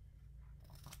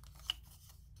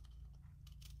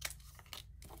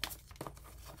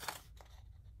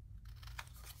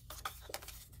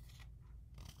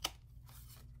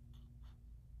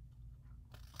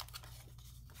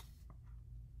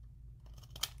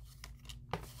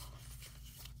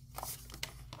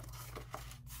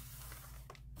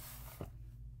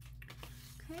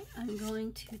 Okay, I'm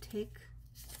going to take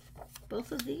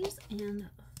both of these and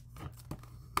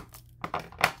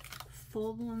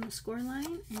fold them on the score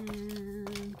line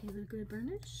and give it a good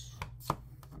burnish.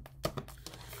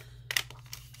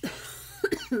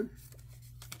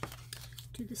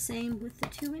 Do the same with the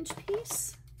 2-inch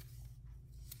piece.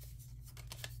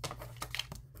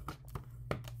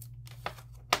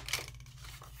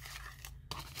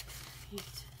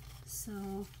 Right.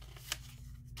 So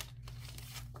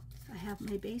I have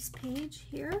my base page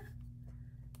here.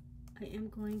 I am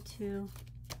going to,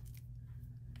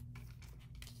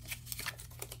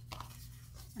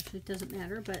 actually it doesn't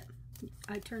matter, but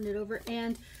I turned it over,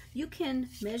 and you can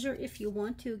measure if you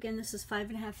want to. Again, this is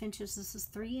 5.5 inches, this is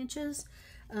 3 inches.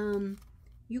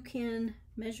 You can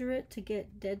measure it to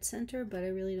get dead center, but I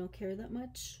really don't care that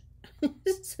much.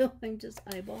 So I'm just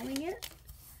eyeballing it.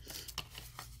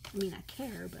 I mean, I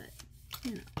care, but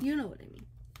you know what I mean.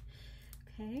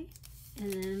 Okay,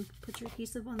 and then put your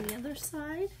adhesive on the other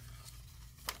side.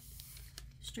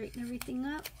 Straighten everything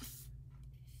up.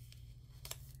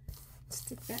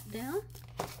 Stick that down.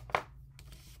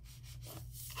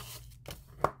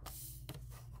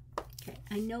 Okay,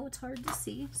 I know it's hard to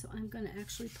see, so I'm going to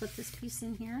actually put this piece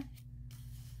in here.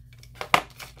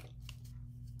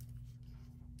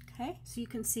 Okay, so you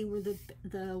can see where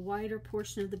the wider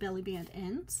portion of the belly band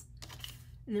ends.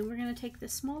 And then we're going to take the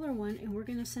smaller one and we're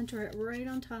going to center it right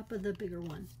on top of the bigger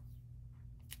one.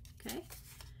 Okay,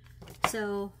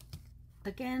 so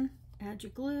again, add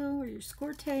your glue or your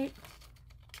score tape.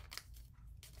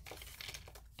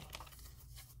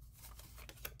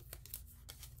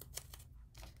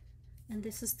 And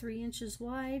this is 3 inches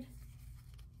wide.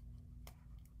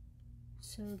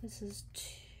 So this is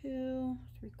 2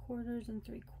 3/4 and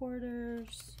 3/4.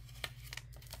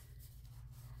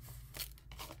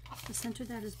 Just center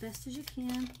that as best as you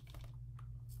can.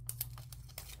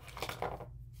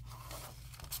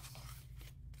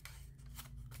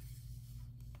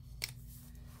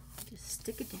 Just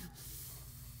stick it down.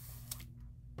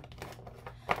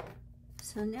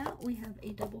 So now we have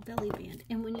a double belly band,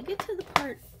 and when you get to the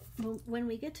part, when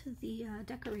we get to the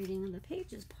decorating of the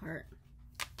pages part,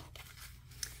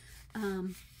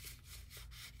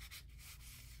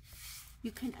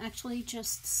 you can actually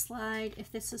just slide.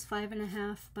 If this is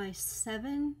 5.5 by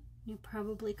 7, you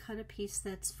probably cut a piece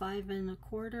that's 5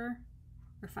 1/4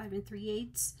 or 5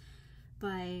 3/8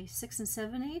 by 6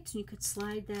 7/8, and you could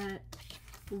slide that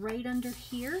right under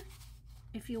here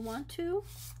if you want to.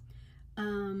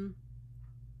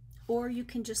 Or you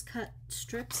can just cut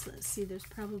strips. Let's see, there's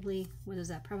probably, what is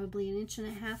that, probably 1.5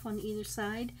 inches on either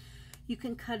side. You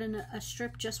can cut in a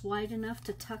strip just wide enough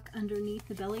to tuck underneath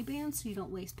the belly band so you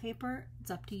don't waste paper. It's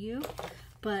up to you.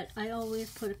 But I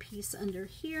always put a piece under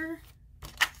here.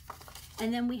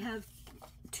 And then we have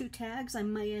 2 tags. I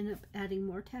might end up adding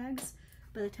more tags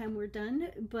by the time we're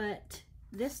done. But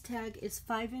this tag is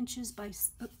 5 inches by,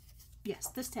 yes,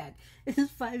 this tag is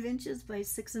 5 inches by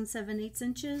 6 7/8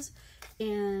 inches.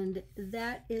 And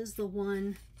that is the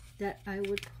one that I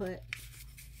would put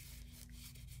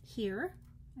here.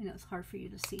 I know it's hard for you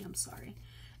to see, I'm sorry.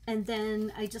 And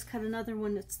then I just cut another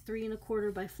one that's 3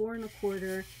 1/4 by 4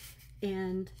 1/4,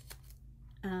 and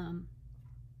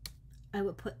I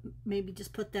would maybe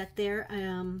just put that there.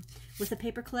 With a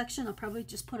paper collection, I'll probably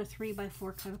just put a 3 by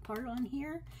 4 cut apart on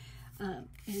here,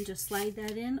 and just slide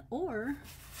that in. Or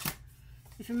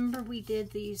if you remember, we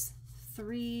did these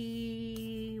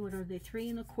 3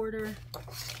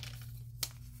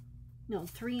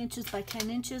 inches by 10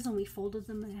 inches, and we folded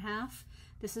them in half.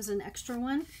 This is an extra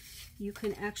one. You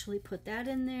can actually put that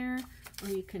in there, or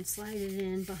you can slide it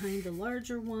in behind the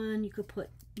larger one. You could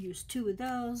use 2 of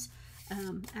those.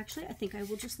 Actually, I think I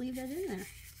will just leave that in there.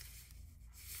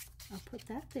 I'll put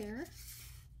that there.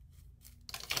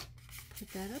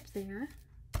 Put that up there.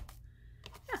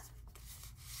 Yeah.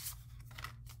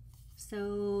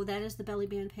 So that is the belly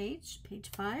band page, page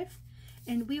 5.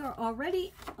 And we are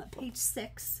already at page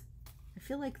 6. I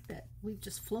feel like that we've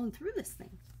just flown through this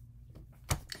thing.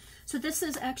 So this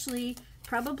is actually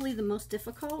probably the most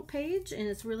difficult page, and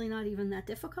it's really not even that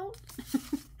difficult.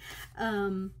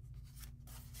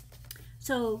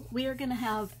 So we are going to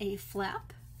have a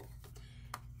flap.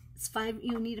 It's 5.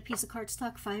 You need a piece of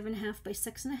cardstock 5.5 by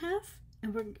 6.5,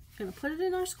 and we're going to put it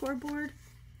in our scoreboard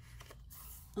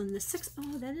on the 6.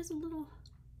 Oh, that is a little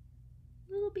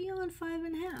beyond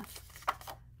 5.5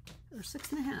 or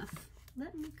 6.5.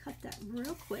 Let me cut that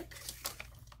real quick.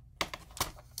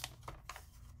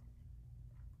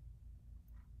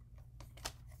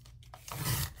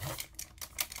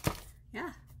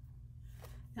 Yeah,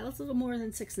 that was a little more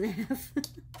than 6.5.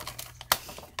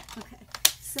 Okay,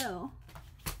 so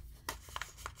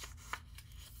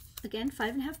again,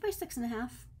 5.5 by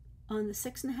 6.5. On the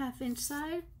 6.5 inch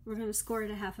side, we're going to score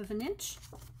it 1/2 inch.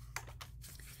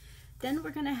 Then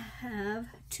we're going to have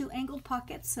 2 angled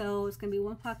pockets, so it's going to be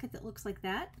one pocket that looks like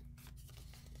that.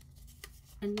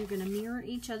 And you're going to mirror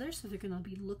each other, so they're going to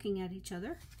be looking at each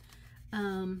other.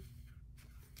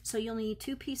 So you'll need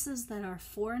 2 pieces that are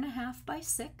 4.5 by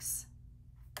 6.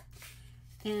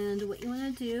 And what you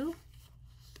want to do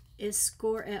is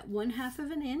score at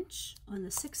 1/2 inch on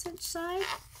the 6 inch side,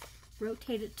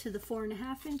 rotate it to the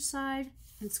 4.5 inch side,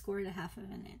 and score it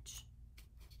 1/2 inch.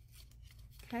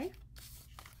 Okay?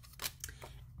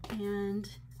 And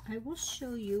I will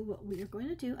show you what we are going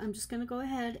to do. I'm just going to go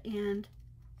ahead and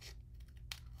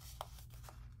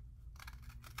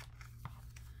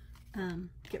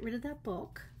get rid of that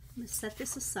bulk. I'm going to set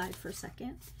this aside for a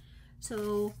second.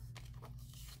 So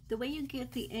the way you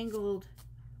get the angled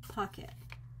pocket,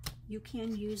 you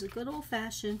can use a good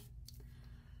old-fashioned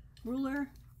ruler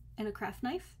and a craft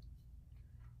knife.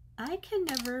 I can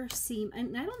never seem,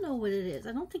 and I don't know what it is.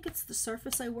 I don't think it's the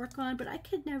surface I work on, but I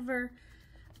could never,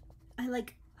 I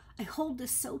hold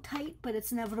this so tight, but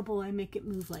it's inevitable I make it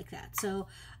move like that. So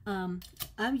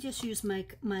I just use my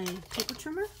paper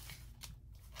trimmer.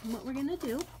 And what we're going to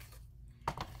do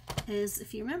is,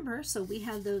 if you remember, so we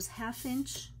have those 1/2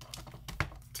 inch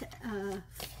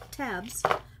tabs.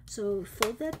 So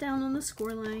fold that down on the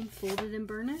score line, fold it in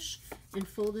burnish, and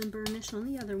fold and burnish on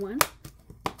the other one.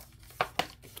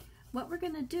 What we're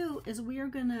going to do is we are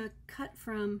going to cut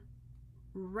from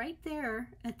right there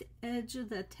at the edge of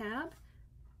the tab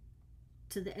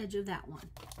to the edge of that one.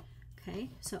 Okay,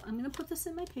 so I'm going to put this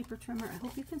in my paper trimmer. I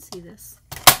hope you can see this.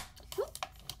 Whoop.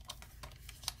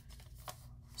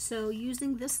 So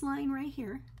using this line right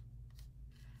here,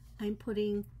 I'm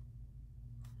putting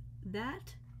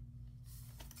that,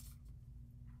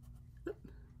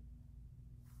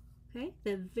 okay,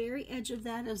 the very edge of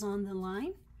that is on the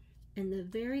line, and the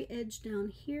very edge down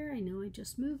here, I know I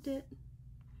just moved it,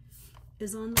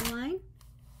 is on the line.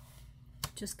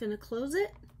 Just gonna close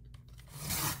it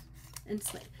and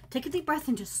slice. Take a deep breath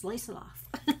and just slice it off.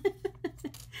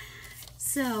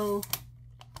 So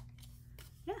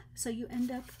yeah, so you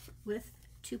end up with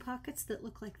 2 pockets that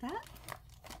look like that.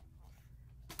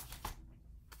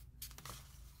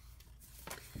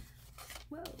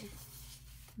 Whoa.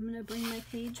 I'm going to bring my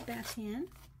page back in.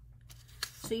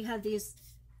 So you have these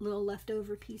little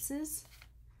leftover pieces.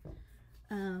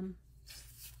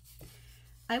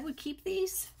 I would keep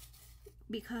these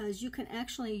because you can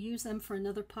actually use them for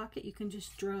another pocket. You can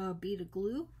just draw a bead of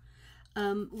glue.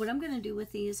 What I'm going to do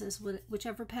with these is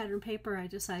whichever pattern paper I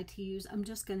decide to use, I'm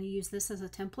just going to use this as a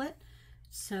template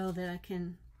so that I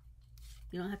can,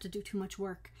 you don't have to do too much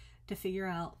work to figure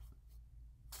out,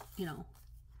 you know,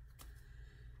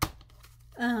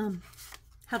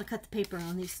 how to cut the paper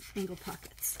on these angled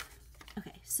pockets.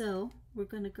 Okay, so we're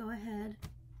going to go ahead.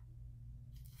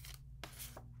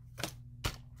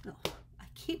 Oh, I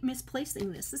keep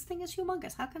misplacing this. This thing is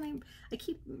humongous. How can I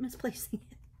keep misplacing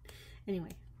it?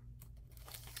 Anyway.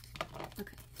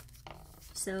 Okay,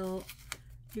 so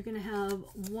you're going to have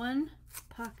one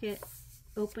pocket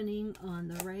opening on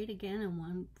the right again and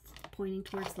one pointing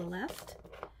towards the left.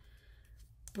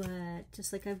 But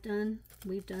just like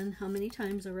we've done how many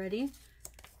times already,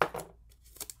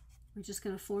 we're just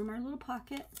going to form our little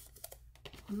pocket.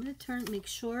 I'm going to make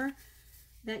sure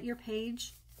that your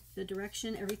page, the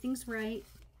direction, everything's right.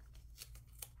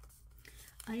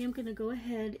 I am going to go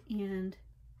ahead and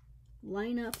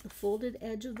line up the folded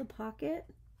edge of the pocket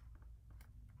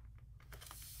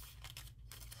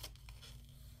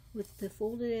with the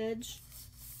folded edge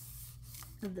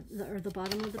of the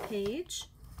bottom of the page.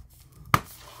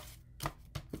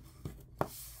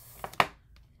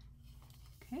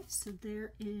 Okay, so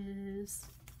there's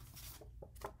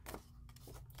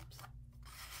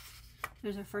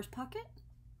our first pocket.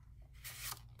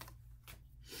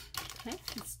 Okay,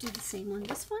 let's do the same on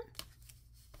this one.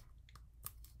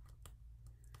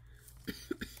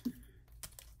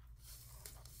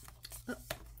 Oh,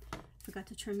 forgot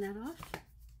to turn that off.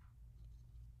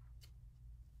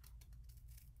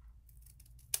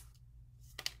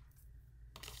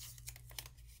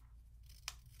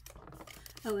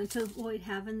 Oh, and to avoid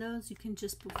having those, you can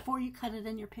just, before you cut it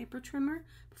in your paper trimmer,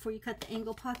 before you cut the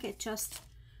angle pocket, just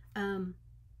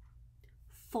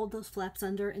fold those flaps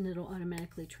under and it'll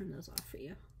automatically trim those off for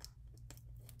you.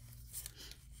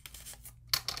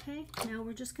 Okay, now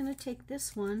we're just going to take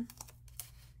this one.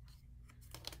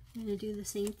 I'm going to do the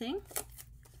same thing.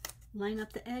 Line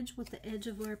up the edge with the edge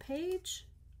of our page.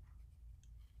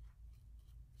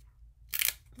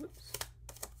 Whoops.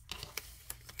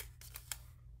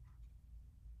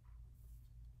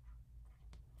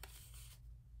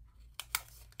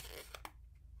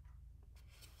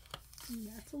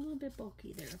 That's a little bit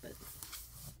bulky there, but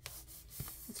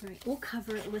that's all right. We'll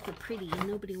cover it with a pretty and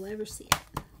nobody will ever see it.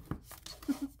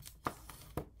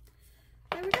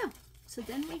 There we go. So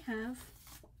then we have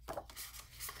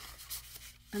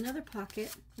another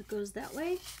pocket that goes that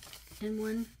way and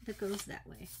one that goes that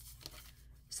way.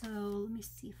 So let me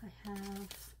see if I have,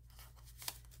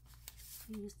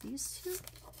 use these two.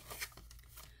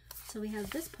 So we have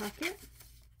this pocket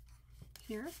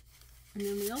here, and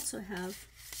then we also have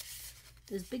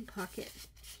this big pocket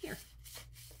here.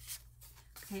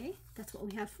 Okay, that's what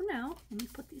we have for now. Let me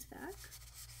put these back.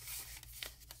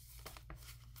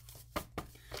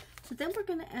 So then we're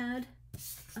going to add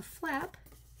a flap.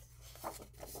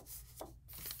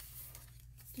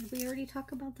 Did we already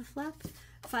talk about the flap?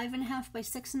 5.5 by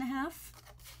 6.5.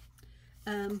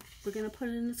 We're going to put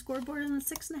it in the scoreboard on the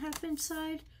 6.5 inch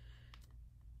side.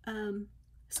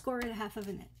 Score it 1/2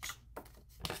 inch.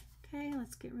 Okay,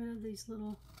 let's get rid of these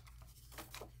little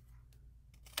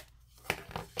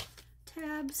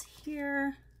tabs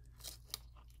here.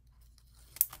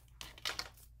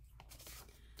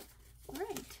 All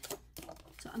right,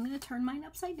 so I'm going to turn mine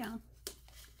upside down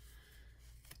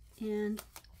and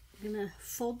I'm going to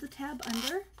fold the tab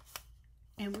under,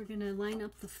 and we're going to line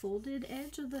up the folded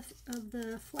edge of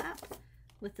the flap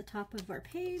with the top of our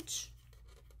page.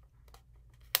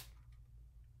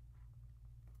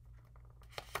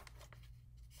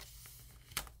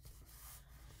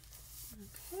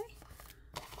 Okay.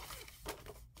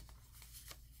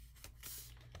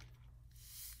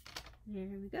 There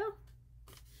we go.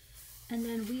 And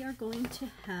then we are going to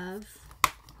have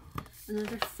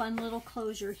another fun little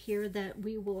closure here that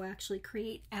we will actually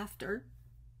create after,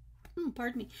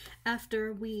 pardon me,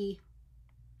 after we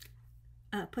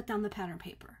put down the pattern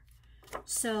paper.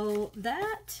 So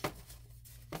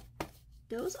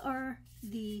those are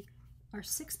our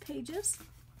 6 pages.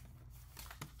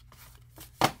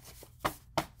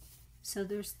 So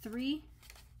there's three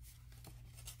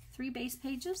base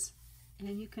pages,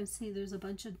 and you can see there's a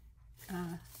bunch of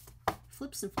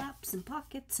flips and flaps and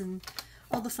pockets and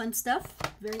all the fun stuff.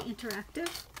 Very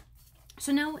interactive.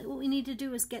 So now what we need to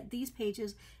do is get these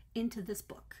pages into this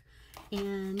book,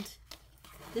 and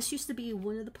this used to be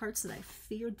one of the parts that I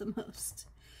feared the most.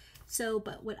 So,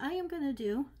 but what I am going to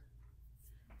do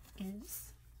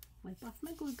is wipe off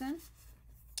my glue gun.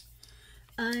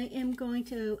 I am going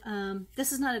to,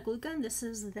 this is not a glue gun, this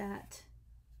is that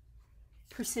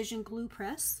precision glue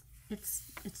press.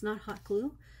 It's not hot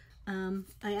glue.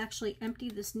 I actually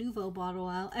emptied this Nuvo bottle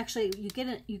out. Actually, you get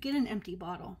an empty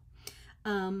bottle.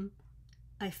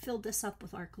 I filled this up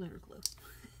with art glitter glue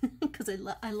because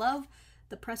I love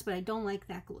the press, but I don't like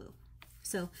that glue.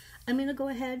 So I'm going to go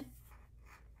ahead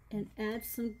and add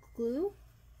some glue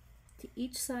to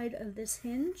each side of this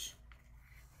hinge.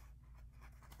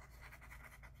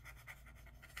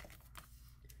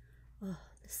 Oh,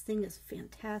 this thing is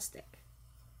fantastic.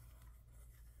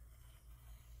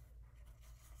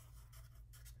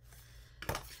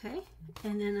 Okay,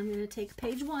 and then I'm going to take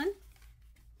page 1.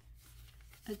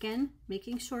 Again,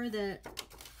 making sure that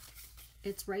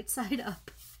it's right side up.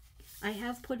 I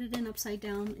have put it in upside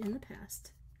down in the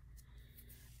past.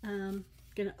 I'm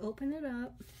going to open it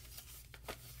up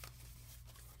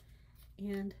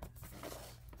and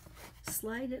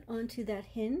slide it onto that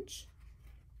hinge.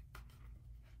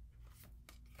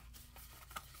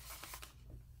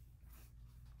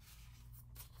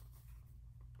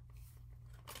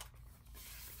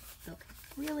 Okay,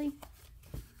 really?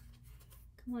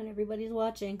 Come on, everybody's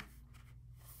watching.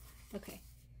 Okay,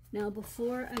 now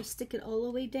before I stick it all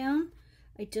the way down,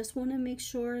 I just want to make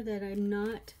sure that I'm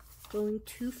not going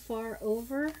too far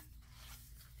over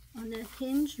on that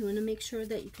hinge. You want to make sure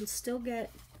that you can still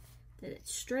get that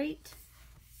it's straight.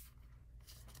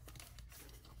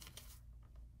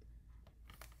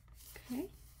 Okay.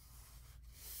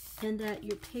 And that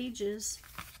your pages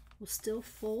will still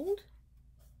fold.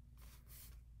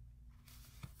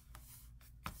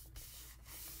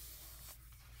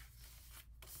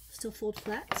 Still fold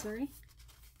flat, sorry.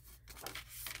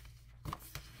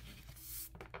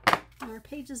 Our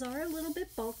pages are a little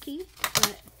bit bulky,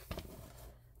 but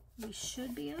we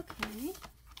should be okay.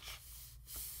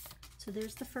 So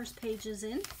there's the first pages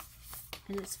in,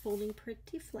 and it's folding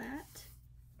pretty flat.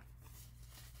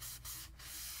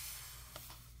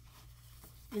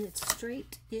 And it's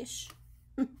straight-ish.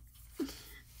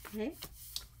 Okay.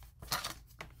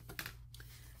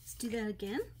 Let's do that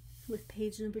again with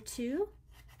page number 2.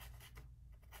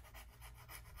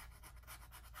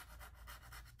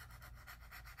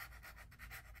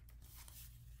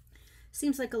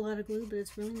 Seems like a lot of glue, but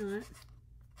it's really not,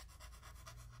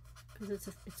 because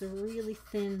it's a really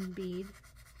thin bead.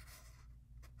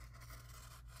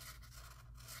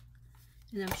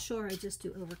 And I'm sure I just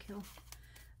do overkill.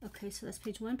 Okay, so that's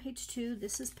page 1, page 2.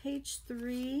 This is page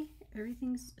 3.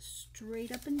 Everything's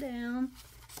straight up and down.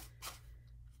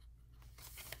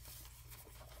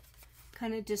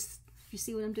 Kind of just, you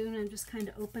see what I'm doing? I'm just kind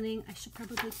of opening. I should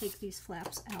probably take these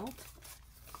flaps out.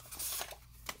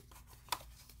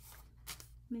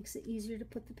 Makes it easier to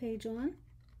put the page on.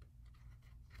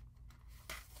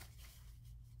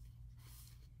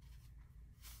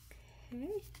 Okay,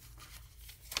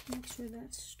 make sure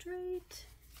that's straight.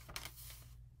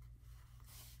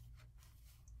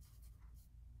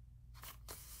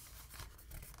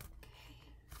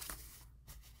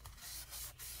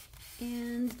 Okay.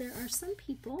 And there are some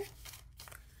people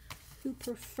who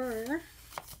prefer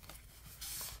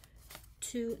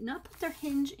to not put their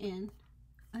hinge in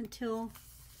until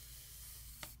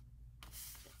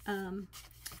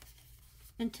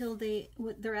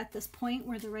they're at this point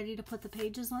where they're ready to put the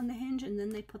pages on the hinge, and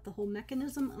then they put the whole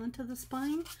mechanism onto the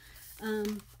spine. I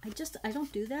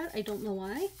don't do that. I don't know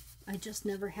why. I just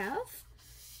never have.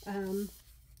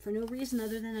 For no reason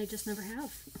other than I just never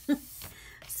have.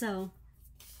 So,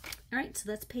 all right, so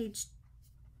that's page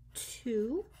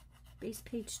 2. Base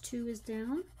page 2 is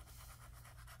down.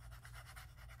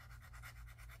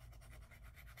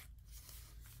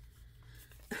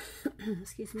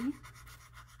 Excuse me.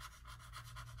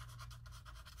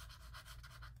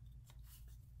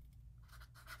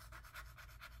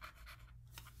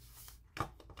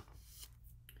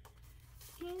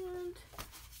 And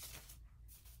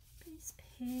base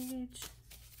page,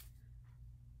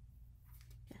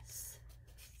 yes,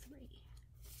 3.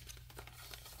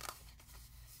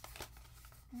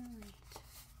 All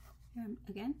right.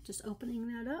 Again, just opening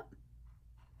that up,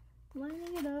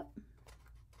 lining it up.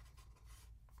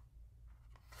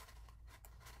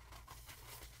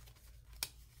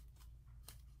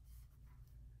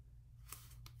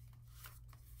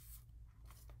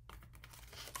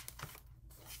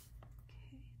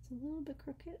 A little bit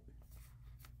crooked. There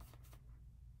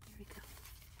we go.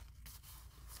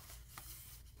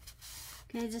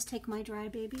 Can I just take my dry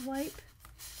baby wipe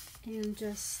and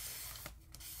just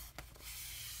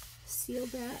seal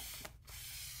that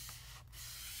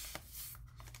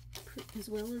as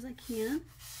well as I can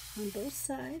on both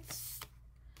sides.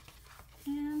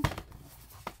 And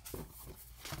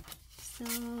so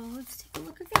let's take a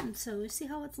look again. So you see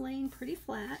how it's laying pretty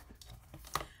flat.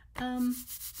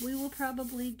 We will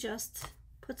probably just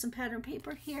put some pattern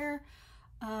paper here.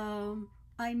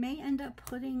 I may end up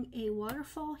putting a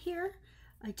waterfall here.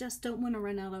 I just don't want to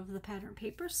run out of the pattern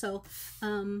paper, so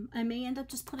I may end up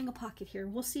just putting a pocket here.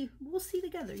 We'll see. We'll see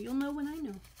together. You'll know when I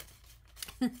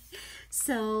know.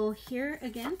 So here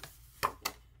again.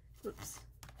 Whoops.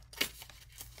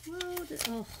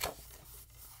 Whoa,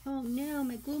 oh no,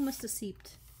 my glue must have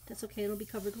seeped. That's okay. It'll be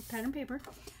covered with pattern paper.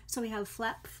 So we have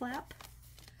flap, flap.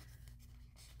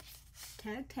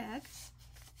 Tag, tag.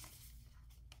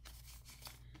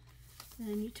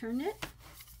 Then you turn it.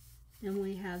 Then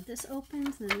we have this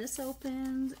opens, then this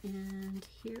opens, and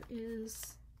here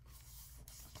is,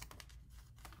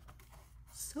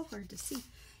 so hard to see.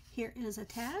 Here is a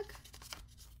tag.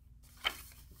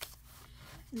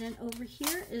 And then over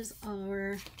here is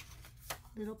our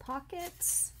little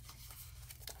pockets.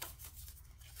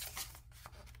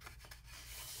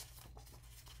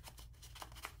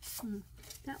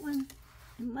 That one,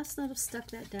 I must not have stuck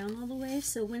that down all the way,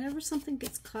 so whenever something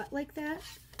gets caught like that,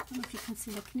 I don't know if you can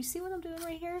see that. Can you see what I'm doing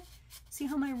right here? See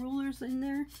how my ruler's in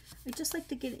there? I just like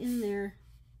to get in there.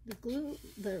 The glue,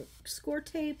 the score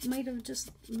tape might have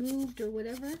just moved or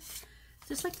whatever.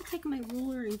 Just like to take my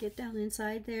ruler and get down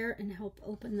inside there and help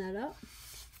open that up.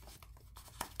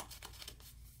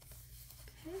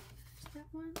 Okay, there's that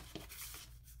one.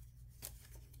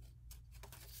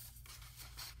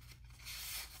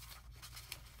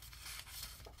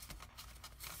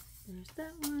 There's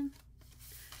that one.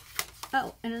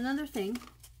 Oh, and another thing,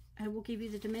 I will give you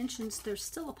the dimensions. There's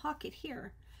still a pocket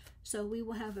here. So we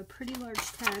will have a pretty large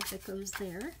tag that goes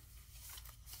there.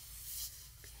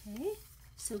 Okay,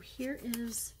 so here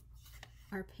is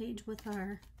our page with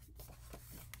our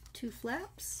 2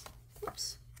 flaps.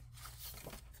 Oops.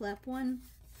 Flap 1,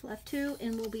 flap 2,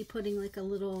 and we'll be putting like a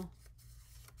little,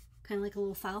 kind of like a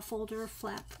little file folder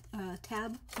flap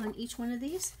tab on each one of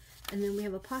these. And then we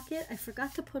have a pocket. I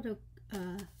forgot to put a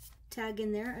tag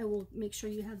in there. I will make sure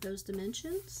you have those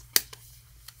dimensions.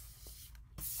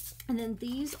 And then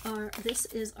this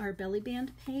is our belly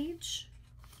band page.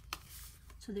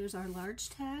 So there's our large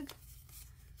tag.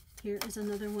 Here is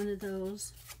another one of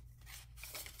those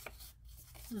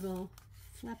little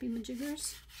flappy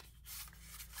majiggers.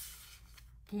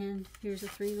 And here's a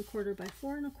 3 1/4 by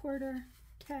 4 1/4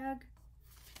 tag.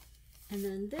 And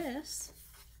then this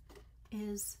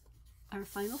is our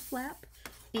final flap.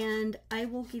 And I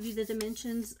will give you the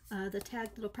dimensions. The tag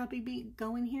that'll probably be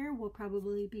going here will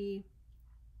probably be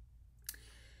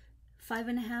 5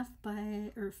 1/2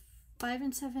 by, or 5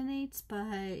 7/8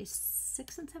 by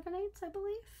 6 7/8, I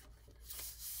believe.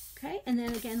 Okay, and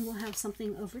then again we'll have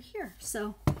something over here.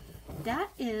 So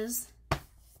that is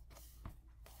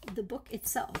the book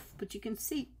itself, but you can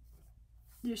see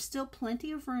there's still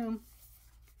plenty of room,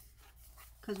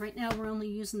 because right now we're only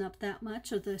using up that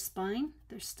much of the spine.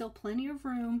 There's still plenty of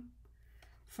room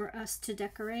for us to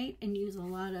decorate and use a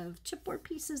lot of chipboard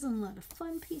pieces and a lot of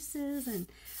fun pieces. And